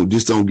 just don't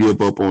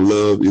give up on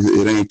love.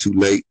 It ain't too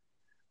late.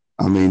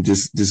 I mean,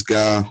 just this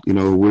guy,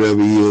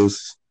 whatever he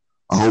is,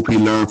 I hope he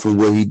learned from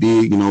what he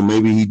did.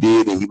 Maybe he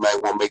did, and he might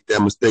want to make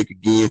that mistake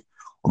again,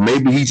 or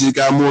maybe he just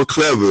got more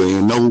clever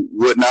and know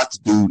what not to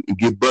do and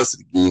get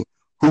busted again.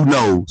 Who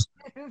knows?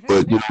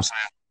 But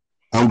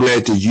I'm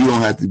glad that you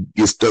don't have to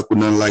get stuck with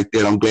nothing like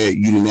that. I'm glad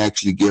you didn't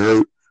actually get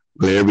hurt.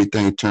 Glad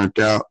everything turned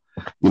out,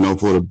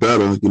 for the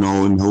better,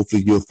 and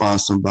hopefully you'll find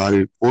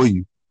somebody for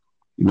you,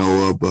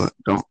 but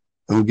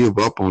don't give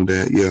up on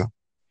that. Yeah.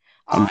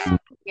 I Oh, I'm mean,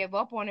 not gonna give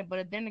up on it,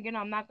 but then again,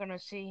 I'm not gonna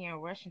sit here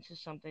and rush into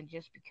something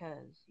just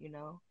because.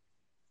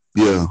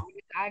 yeah,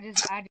 I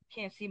just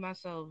can't see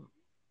myself.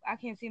 I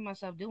can't see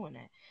myself doing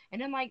that.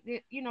 And then like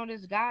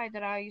this guy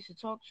that I used to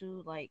talk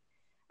to, like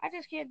I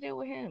just can't deal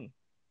with him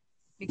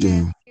because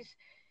yeah,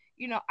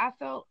 I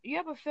felt. You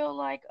ever feel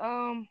like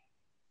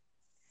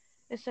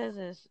it says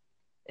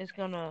it's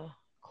gonna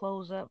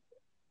close up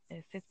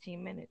in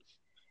 15 minutes.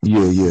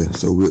 yeah.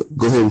 So we'll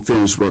go ahead and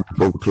finish right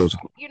before we close.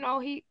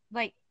 He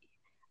like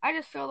I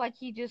just feel like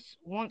he just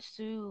wants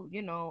to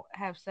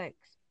have sex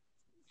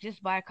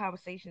just by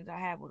conversations I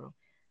have with him,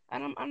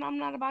 and I'm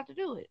not about to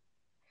do it.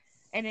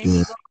 And then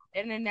Yeah,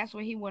 and then that's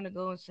when he want to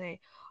go and say,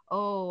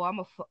 "Oh,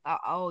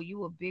 oh,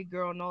 you a big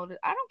girl and all this."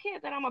 I don't care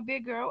that I'm a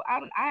big girl.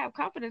 I have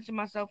confidence in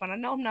myself, and I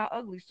know I'm not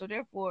ugly. So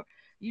therefore,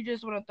 you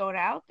just want to throw that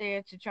out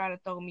there to try to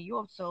throw me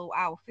off, so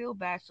I will feel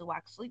bad, so I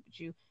can sleep with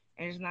you,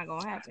 and it's not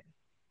gonna happen.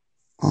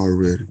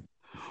 already.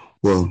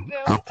 Well, You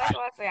feel me? That's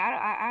what I say.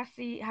 I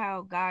see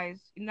how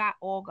guys, not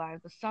all guys,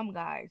 but some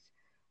guys,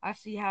 I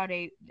see how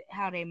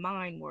they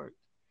mind work.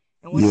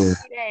 And when I Yeah,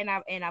 see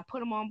that and I put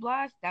them on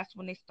blast, that's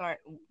when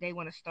they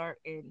want to start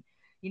and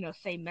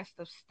say messed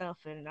up stuff,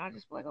 and I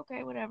just be like,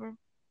 okay, whatever.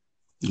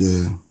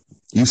 yeah.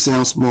 You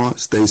sound smart.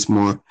 Stay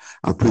smart.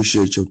 I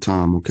appreciate your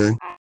time. Okay.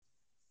 I,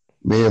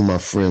 Me and my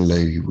friend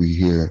lady, we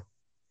here,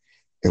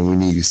 and we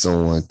needed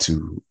someone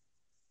to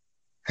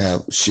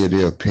have share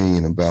their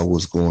opinion about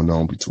what's going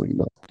on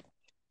between us.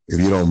 If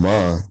you don't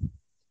mind.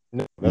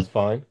 No, that's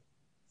fine.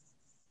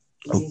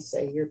 You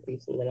say your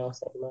piece and then I'll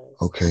say mine.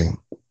 Okay.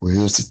 Well,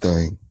 here's the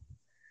thing.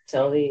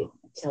 Tell it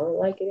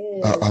like it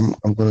is.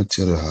 I'm gonna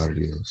tell her how it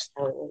is.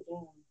 How it went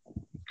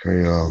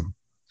down.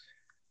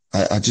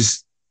 Okay.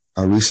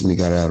 I recently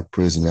got out of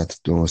prison after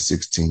doing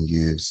 16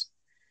 years,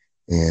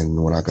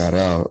 and when I got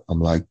out,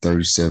 I'm like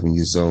 37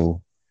 years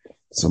old.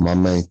 So my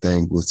main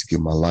thing was to get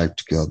my life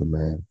together,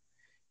 man.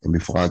 And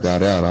before I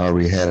got out, I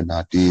already had an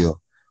idea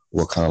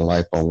what kind of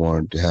life I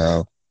wanted to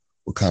have,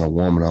 what kind of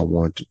woman I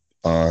wanted to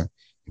find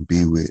and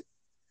be with.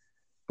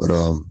 But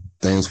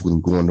things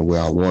wasn't going the way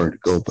I wanted to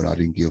go, but I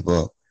didn't give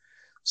up.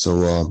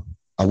 So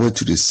I went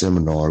to this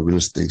seminar, a real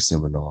estate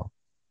seminar,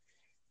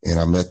 and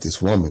I met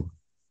this woman.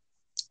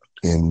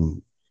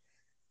 And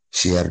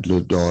she had a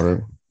little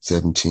daughter,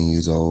 17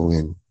 years old,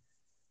 and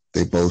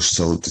they both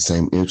showed the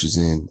same interest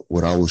in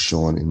what I was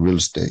showing in real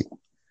estate.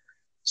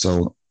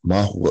 So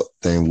my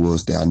thing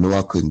was that I knew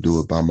I couldn't do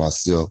it by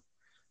myself.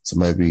 So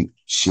maybe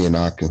she and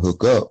I can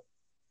hook up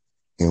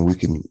and we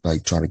can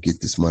like try to get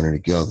this money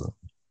together.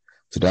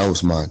 So that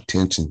was my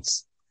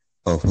intentions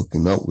of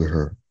hooking up with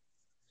her.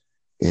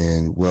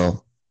 And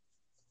well,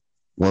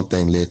 one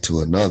thing led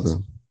to another.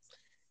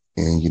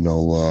 And,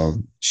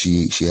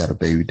 she had a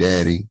baby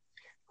daddy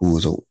who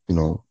was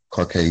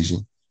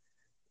Caucasian.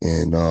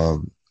 And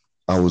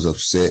I was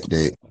upset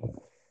that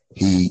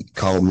he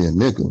called me a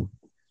nigga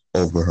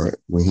over her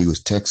when he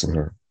was texting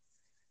her.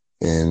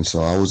 And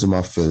so I was in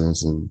my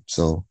feelings. And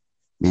so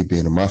me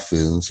being in my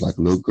feelings like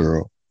a little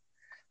girl,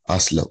 I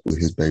slept with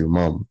his baby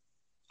mama.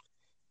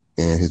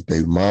 And his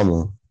baby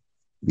mama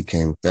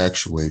became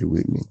infatuated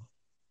with me.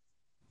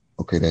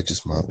 Okay, that's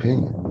just my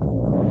opinion.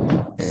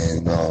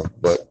 And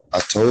but I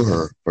told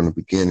her from the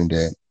beginning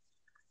that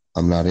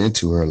I'm not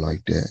into her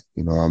like that.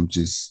 I'm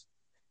just,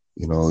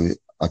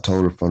 I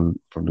told her from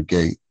the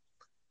gate.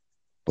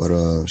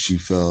 But she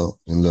fell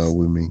in love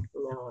with me.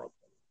 No.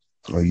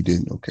 Oh, you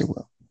didn't? Okay,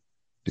 well,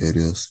 there it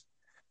is.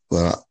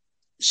 But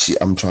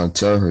I'm trying to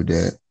tell her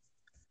that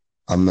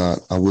I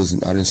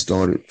didn't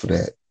start it for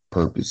that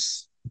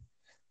purpose.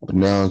 But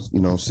now,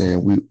 what I'm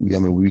saying, we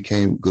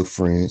became good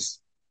friends,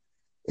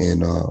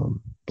 and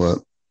but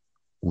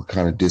we're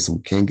kind of distant.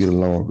 We can't get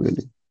along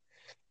really.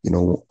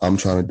 I'm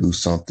trying to do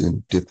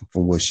something different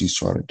from what she's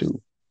trying to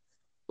do.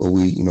 But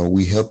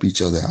we help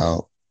each other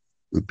out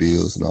with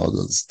bills and all the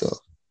other stuff.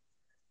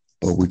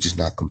 But we're just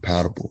not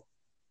compatible.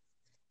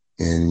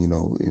 And,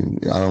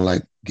 and I don't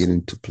like getting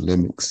into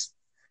polemics,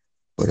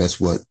 but that's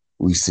what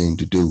we seem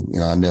to do.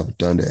 I never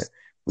done that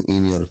with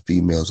any other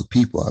females or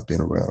people I've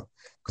been around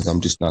because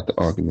I'm just not the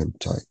argument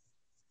type.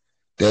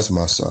 That's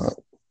my side.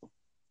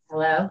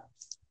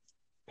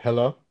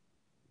 Hello?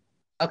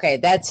 Okay,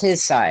 that's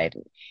his side.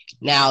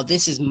 Now,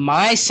 this is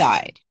my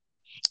side.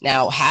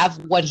 Now, half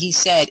what he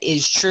said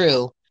is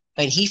true,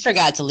 but he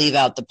forgot to leave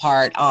out the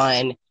part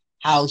on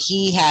how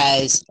he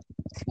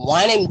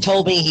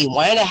told me he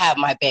wanted to have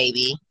my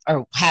baby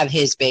or have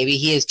his baby.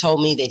 He has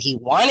told me that he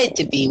wanted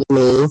to be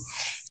with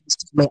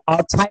me.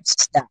 All types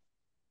of stuff.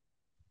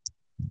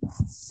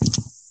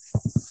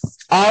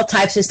 All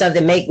types of stuff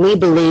that make me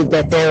believe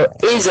that there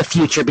is a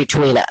future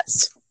between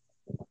us.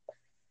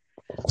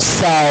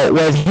 So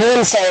with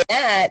him saying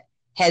that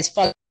has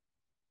fucked,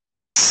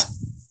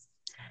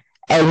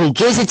 and he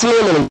gives it to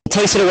me and he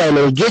takes it away. And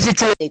he gives it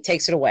to me and he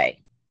takes it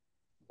away.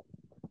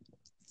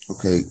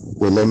 Okay,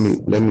 well let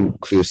me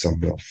clear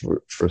something up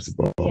first of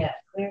all. Yeah,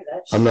 clear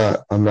that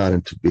shit. I'm not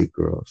into big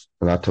girls,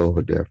 and I told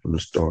her that from the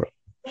start.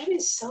 That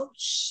is so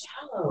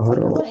shallow. Hold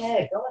on. Go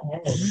ahead.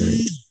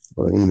 Okay.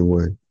 But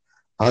anyway,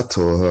 I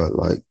told her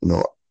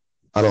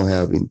I don't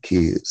have any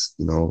kids.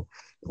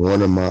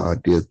 One of my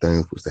ideal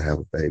things was to have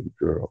a baby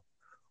girl,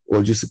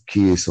 or just a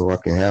kid, so I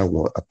can have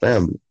a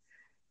family,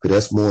 because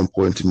that's more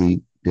important to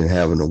me than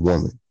having a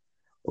woman.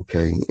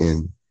 Okay,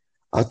 and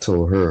I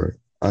told her,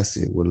 I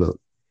said, well,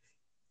 look,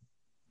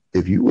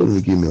 if you willing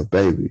to give me a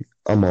baby,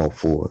 I'm all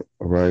for it.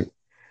 All right.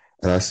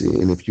 And I said,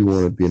 and if you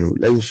want to be in a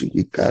relationship,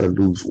 you got to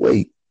lose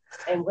weight.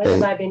 And what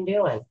have I been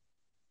doing?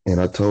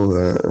 And I told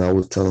her, and I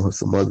was telling her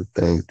some other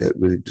things that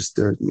really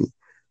disturbed me,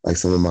 like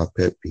some of my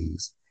pet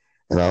peeves.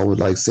 And I was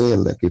like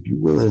saying, like, if you're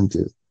willing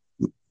to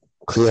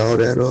clear all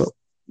that up,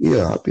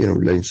 yeah, I'll be in a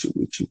relationship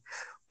with you.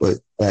 But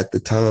at the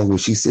time when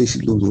she said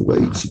she's losing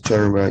weight, she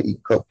turned around,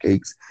 eat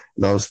cupcakes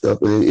and all this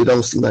stuff. And it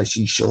don't seem like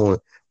she's showing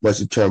much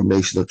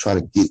determination of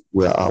trying to get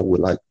where I would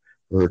like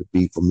her to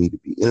be for me to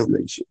be in a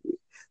relationship with.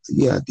 So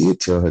yeah, I did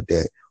tell her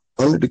that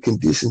under the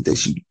conditions that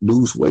she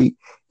lose weight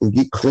and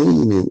get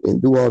clean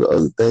and do all the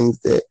other things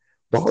that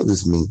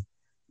bothers me.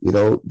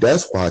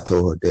 That's why I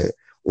told her that.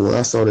 But when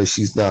I saw that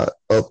she's not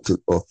up to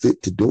or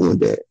fit to doing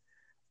that,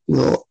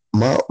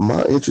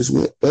 my interest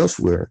went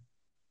elsewhere.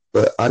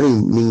 But I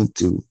didn't mean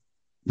to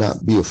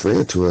not be a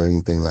friend to her or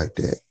anything like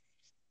that.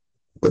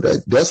 But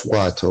that's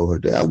why I told her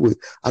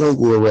that I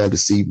don't go around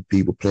deceiving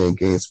people, playing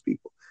games with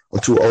people. I'm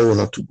too old and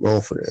I'm too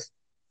grown for that.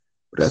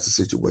 But that's the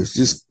situation.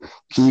 Just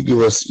can you give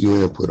us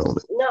your input on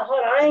it? No,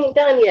 hold on. I ain't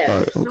done yet.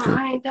 Right, okay. No,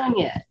 I ain't done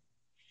yet.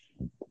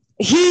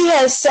 He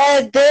has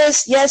said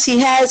this, yes, he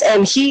has,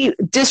 and he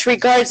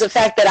disregards the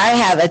fact that I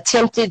have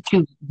attempted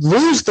to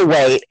lose the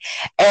weight,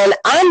 and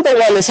I'm the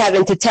one that's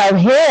having to tell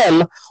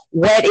him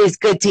what is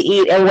good to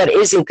eat and what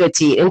isn't good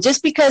to eat. And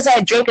just because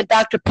I drink a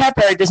Dr.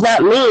 Pepper does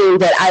not mean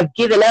that I've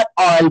given up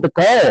on the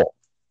goal.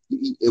 You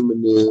eat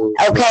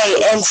M&M's.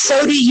 Okay, and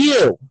so do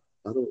you.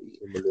 I don't eat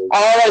M&M's.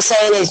 All I'm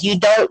saying is you're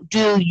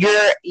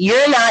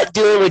not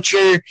doing what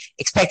you're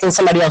expecting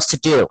somebody else to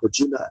do. But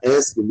you're not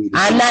asking me.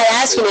 I'm not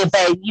asking it,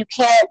 but you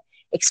can't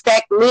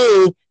expect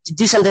me to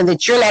do something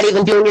that you're not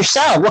even doing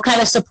yourself. What kind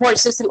of support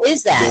system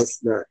is that?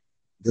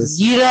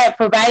 You're not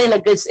providing a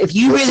good. If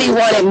you really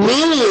wanted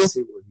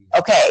me,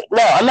 okay,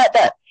 no, I'm not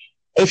done.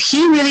 If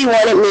he really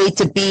wanted me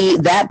to be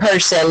that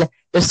person,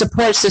 the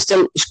support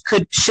system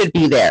should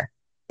be there,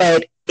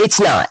 but it's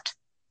not.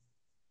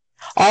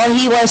 All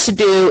he wants to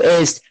do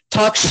is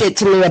talk shit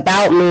to me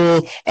about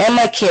me and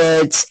my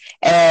kids,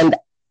 and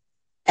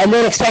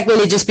then expect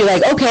me to just be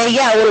like, okay,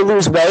 yeah, I want to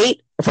lose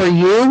weight for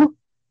you.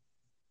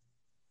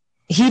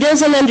 He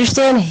doesn't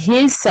understand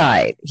his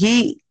side.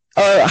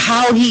 Or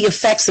how he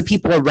affects the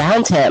people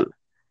around him.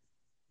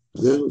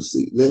 Let him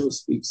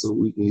speak so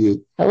we can hear.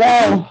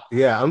 Hello.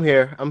 Yeah, I'm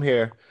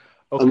here.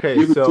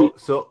 Okay,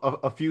 so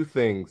a few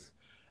things.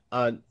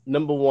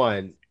 Number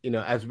one,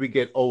 as we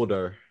get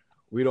older,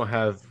 we don't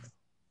have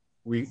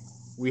we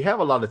have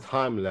a lot of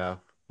time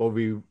left, but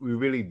we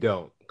really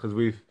don't, because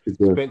we've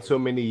spent so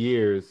many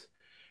years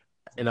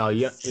in our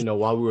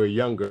while we were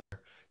younger,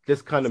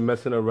 just kind of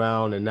messing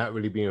around and not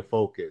really being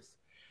focused.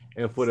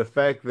 And for the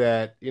fact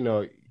that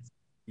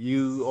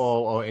you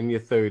all are in your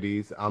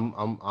 30s,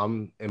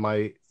 I'm in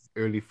my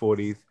early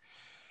 40s.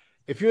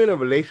 If you're in a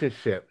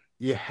relationship,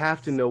 you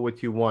have to know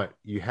what you want.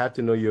 You have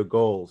to know your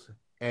goals.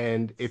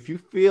 And if you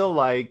feel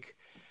like,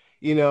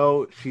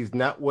 she's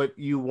not what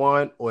you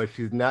want, or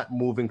she's not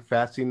moving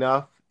fast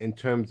enough in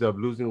terms of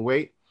losing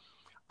weight,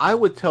 I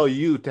would tell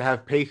you to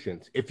have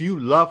patience. If you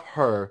love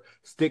her,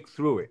 stick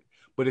through it.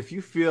 But if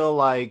you feel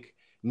like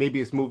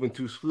maybe it's moving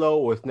too slow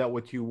or it's not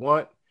what you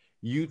want,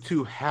 you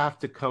two have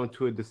to come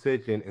to a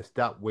decision and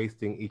stop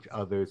wasting each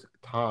other's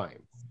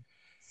time.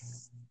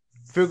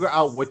 Figure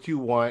out what you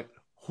want,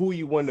 who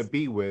you want to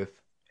be with,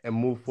 and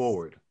move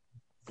forward.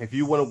 If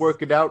you want to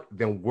work it out,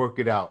 then work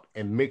it out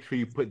and make sure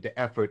you put the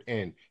effort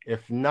in.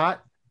 If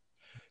not,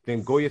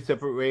 then go your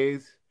separate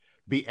ways,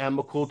 be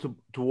amicable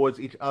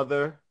towards each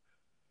other,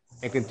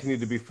 and continue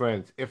to be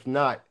friends. If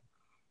not,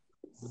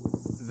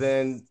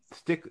 then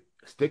stick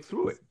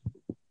through it.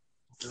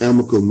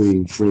 Amicable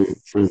means friend.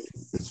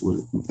 That's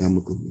what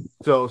amicable means.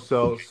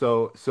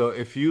 So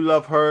if you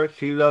love her,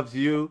 she loves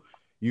you,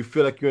 you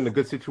feel like you're in a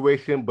good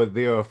situation, but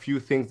there are a few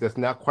things that's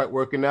not quite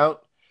working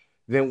out,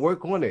 then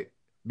work on it.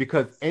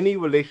 Because any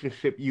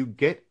relationship you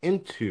get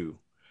into,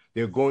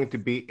 there are going to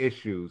be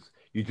issues.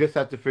 You just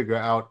have to figure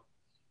out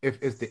if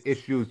it's the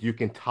issues you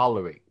can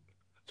tolerate.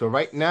 So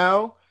right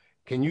now,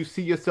 can you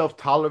see yourself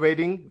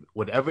tolerating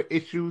whatever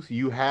issues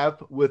you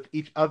have with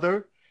each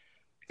other?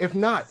 If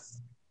not,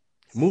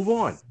 move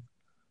on.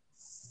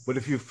 But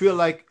if you feel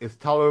like it's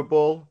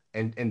tolerable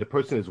and the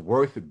person is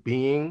worth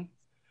being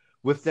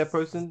with that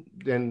person,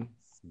 then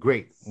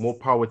great. More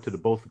power to the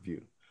both of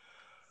you.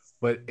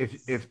 But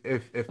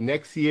if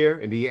next year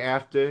and the year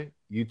after,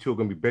 you two are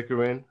going to be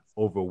bickering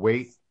over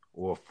weight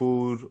or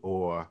food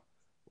or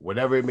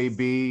whatever it may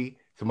be,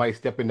 somebody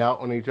stepping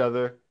out on each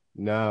other,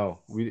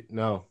 no.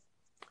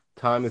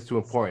 Time is too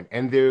important.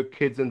 And there are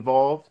kids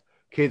involved,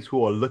 kids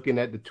who are looking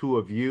at the two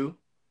of you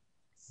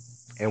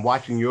and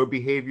watching your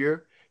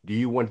behavior. Do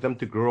you want them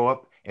to grow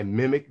up and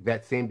mimic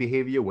that same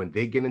behavior when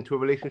they get into a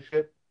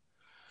relationship?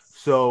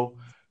 So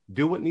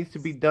do what needs to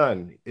be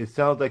done. It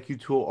sounds like you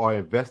two are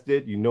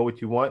invested. You know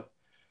what you want.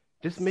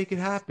 Just make it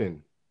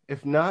happen.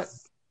 If not,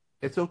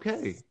 it's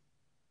okay.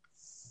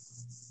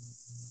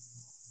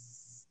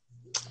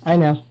 I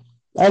know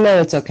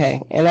it's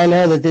okay. And I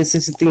know that this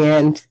isn't the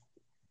end.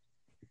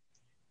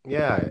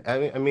 Yeah,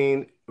 I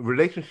mean,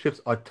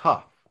 relationships are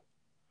tough.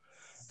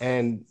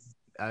 And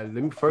let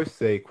me first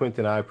say,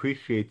 Quentin, I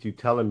appreciate you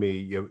telling me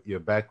your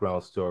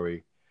background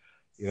story.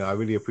 I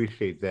really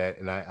appreciate that,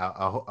 and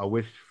I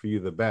wish for you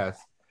the best.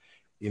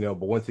 But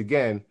once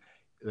again,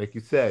 like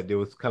you said, there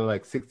was kind of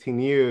like 16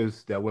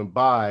 years that went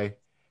by,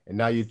 and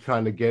now you're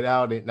trying to get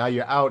out, and now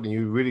you're out, and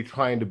you're really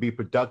trying to be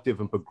productive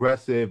and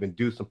progressive and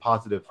do some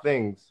positive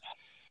things.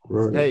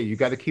 Right. Hey, you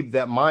got to keep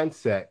that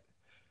mindset,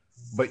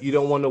 but you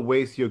don't want to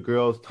waste your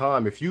girl's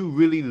time. If you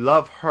really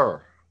love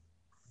her,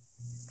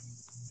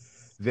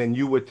 then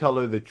you would tell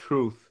her the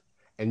truth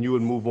and you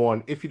would move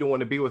on if you don't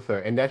want to be with her.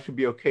 And that should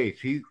be okay.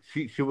 She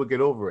will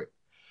get over it.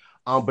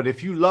 But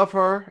if you love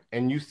her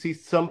and you see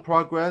some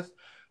progress,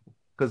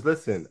 because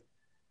listen,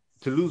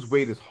 to lose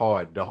weight is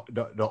hard.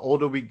 The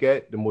older we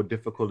get, the more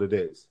difficult it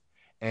is.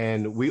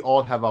 And we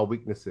all have our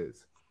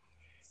weaknesses.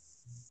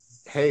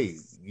 Hey,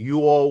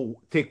 you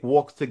all take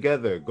walks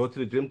together, go to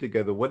the gym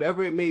together,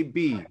 whatever it may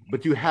be,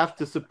 but you have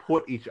to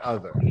support each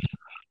other.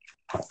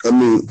 I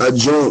mean,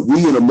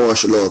 we in a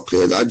martial art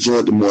class. I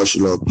joined the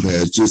martial art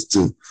class just to,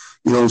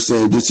 you know what I'm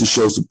saying, just to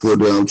show support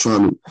that I'm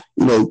trying to,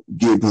 you know,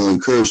 give her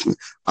encouragement.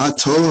 I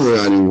told her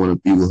I didn't want to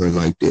be with her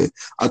like that.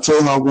 I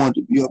told her I wanted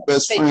to be her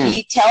best friend.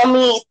 You tell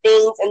me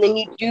things and then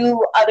you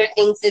do other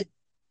things that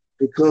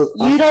because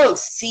you don't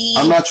see.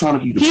 I'm not trying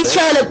to be the He's best.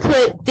 trying to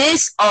put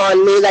this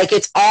on me like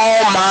it's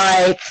all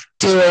my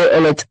doing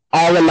and it's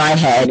all in my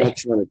head. I'm not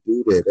trying to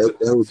do that.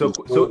 That was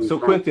so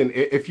Quentin,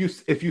 if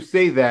you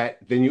say that,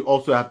 then you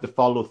also have to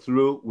follow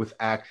through with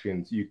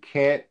actions. You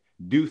can't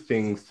do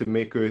things to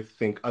make her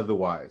think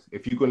otherwise.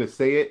 If you're going to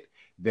say it,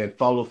 then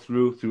follow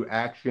through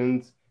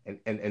actions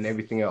and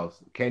everything else.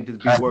 It can't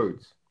just be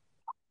words.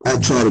 I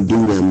try to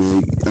do that,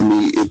 man. I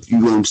mean, if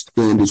you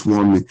understand this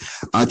woman,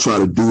 I try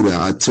to do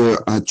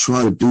that. I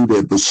try to do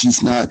that, but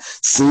she's not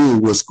seeing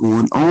what's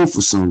going on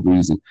for some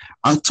reason.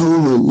 I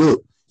told her,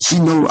 look, she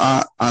know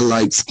I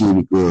like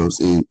skinny girls,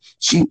 and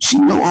she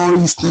know all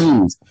these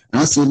things.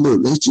 And I said,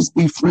 look, let's just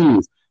be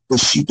friends. But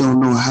she don't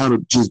know how to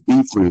just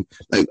be friends.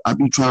 Like, I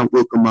be trying to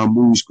work on my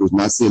movie skills,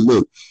 and I said,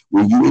 look,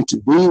 when you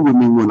intervene with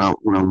me when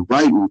I'm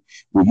writing,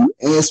 when you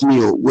ask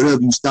me or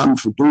whatever, you stop me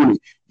from doing it,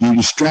 you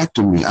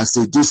distracting me. I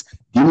said, just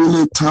give me a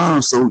little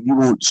time so you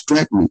won't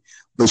distract me.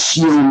 But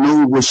she don't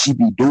know what she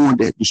be doing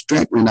that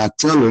distract me. And I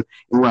tell her,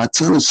 and when I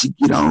tell her, she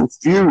get all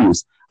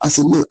furious. I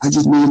said, look, I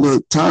just need a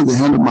little time to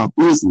handle my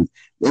business.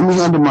 Let me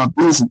handle my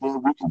business,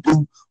 then we can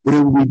do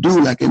whatever we do.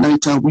 Like at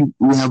nighttime,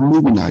 we have a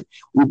movie night.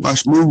 We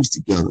watch movies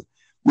together.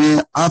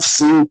 Man, I've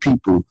seen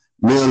people,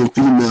 male and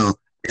female,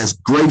 as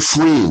great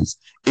friends,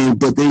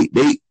 but they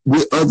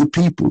with other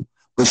people.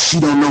 But she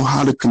don't know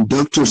how to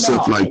conduct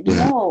herself like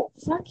that. No,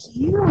 fuck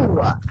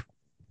you.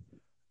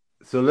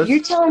 So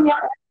you're telling me.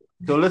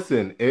 So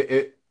listen,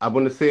 I'm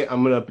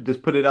gonna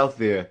just put it out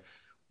there.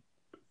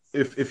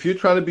 If you're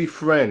trying to be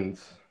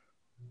friends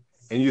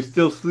and you're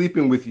still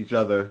sleeping with each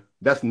other,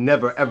 that's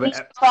never ever. He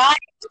tried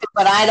to,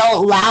 but I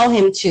don't allow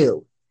him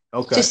to.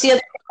 Okay. Just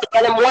the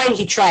other morning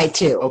he tried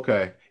to.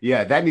 Okay.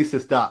 Yeah, that needs to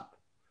stop.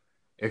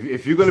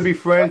 If you're gonna be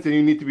friends, then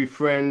you need to be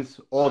friends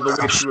all the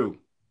way through.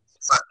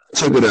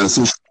 Check it out.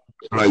 So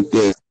like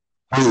that.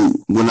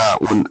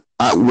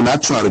 When I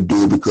try to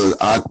do it because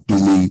I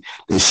believe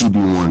that she be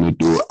wanting to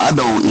do it, I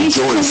don't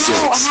enjoy the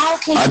sex.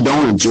 I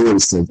don't enjoy the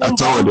sex. I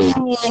told her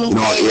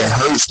that, it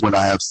hurts when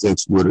I have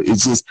sex with her.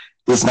 It's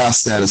not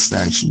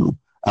satisfactional.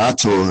 I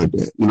told her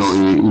that,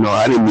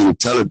 I didn't mean to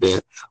tell her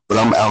that, but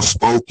I'm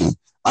outspoken.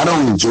 I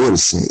don't enjoy the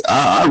sex.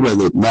 I'd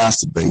rather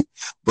masturbate.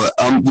 But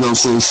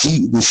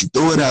when she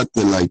throw it out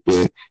there like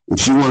that, if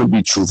she want to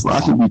be truthful, I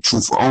can be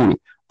truthful on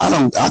it.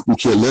 I can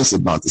care less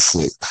about the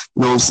sex.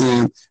 You know what I'm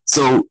saying?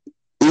 So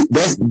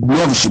that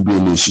never should be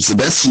an issue. So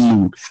that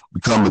shouldn't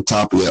become a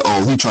topic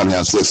that, he trying to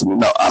have sex with me.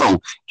 No, I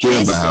don't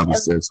care about having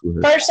sex with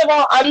her. First of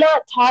all, I'm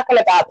not talking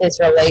about this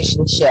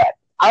relationship.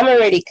 I'm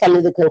already come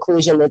to the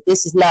conclusion that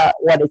this is not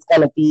what it's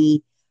going to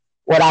be,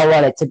 what I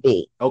want it to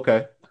be.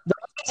 Okay. The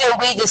reason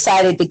we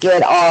decided to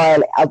get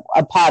on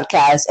a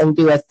podcast and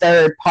do a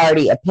third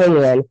party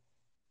opinion,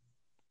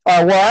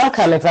 or where I'm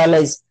coming from,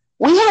 is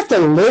we have to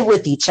live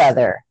with each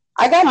other.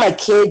 I got my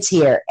kids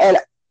here and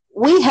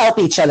we help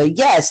each other.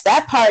 Yes,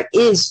 that part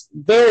is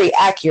very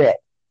accurate.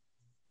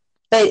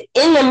 But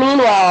in the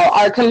meanwhile,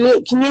 our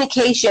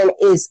communication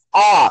is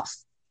off.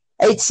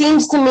 It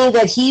seems to me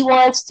that he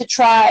wants to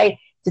try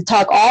to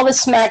talk all the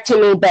smack to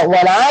me, but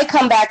when I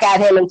come back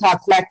at him and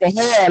talk smack to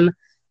him,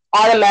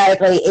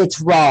 automatically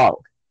it's wrong.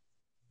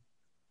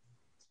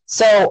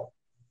 So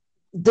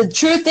the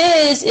truth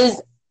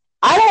is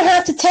I don't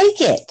have to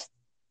take it.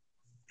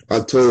 I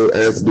told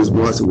her after this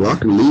once, I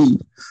can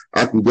leave.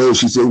 I can go.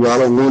 She said, well,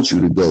 I don't want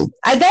you to go.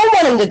 I don't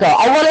want him to go.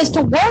 I want us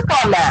to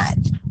work on that.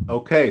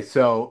 Okay,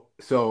 so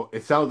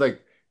it sounds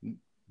like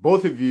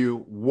both of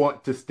you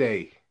want to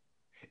stay.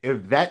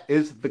 If that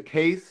is the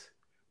case,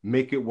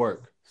 make it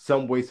work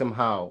some way,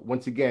 somehow.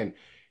 Once again,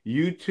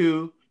 you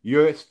two,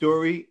 your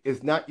story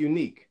is not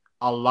unique.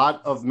 A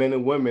lot of men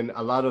and women,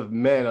 a lot of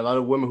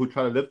women who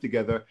try to live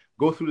together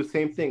go through the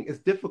same thing. It's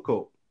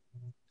difficult.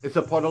 It's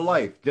a part of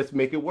life. Just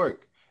make it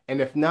work.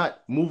 And if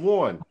not, move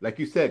on. Like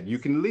you said, you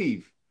can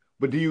leave.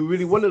 But do you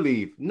really want to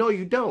leave? No,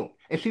 you don't.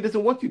 And she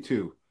doesn't want you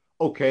to.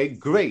 Okay,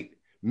 great.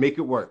 Make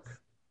it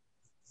work.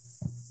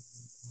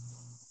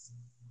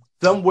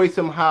 Some way,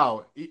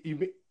 somehow.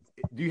 Do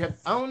you have,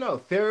 I don't know,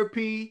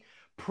 therapy,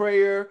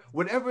 prayer,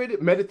 whatever it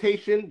is,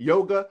 meditation,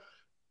 yoga,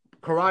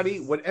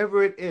 karate,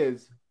 whatever it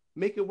is,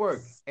 make it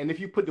work. And if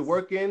you put the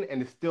work in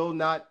and it's still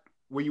not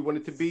where you want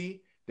it to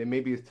be, then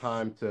maybe it's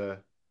time to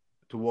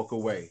walk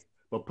away.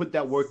 But put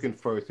that work in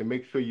first and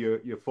make sure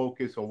you're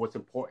focused on what's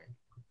important.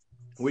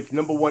 Which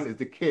number one is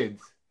the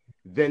kids,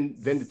 then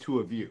the two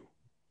of you.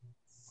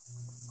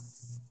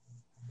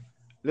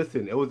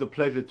 Listen, it was a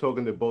pleasure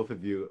talking to both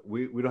of you.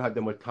 We don't have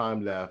that much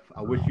time left.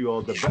 I wish you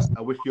all the best.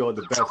 I wish you all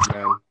the best,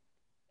 man.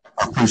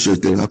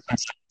 appreciate that.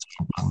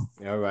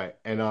 All right,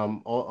 and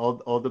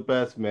all the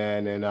best,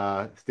 man,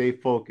 and stay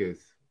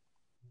focused.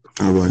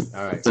 All right.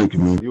 All right. Thank you,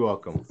 man. You're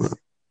welcome.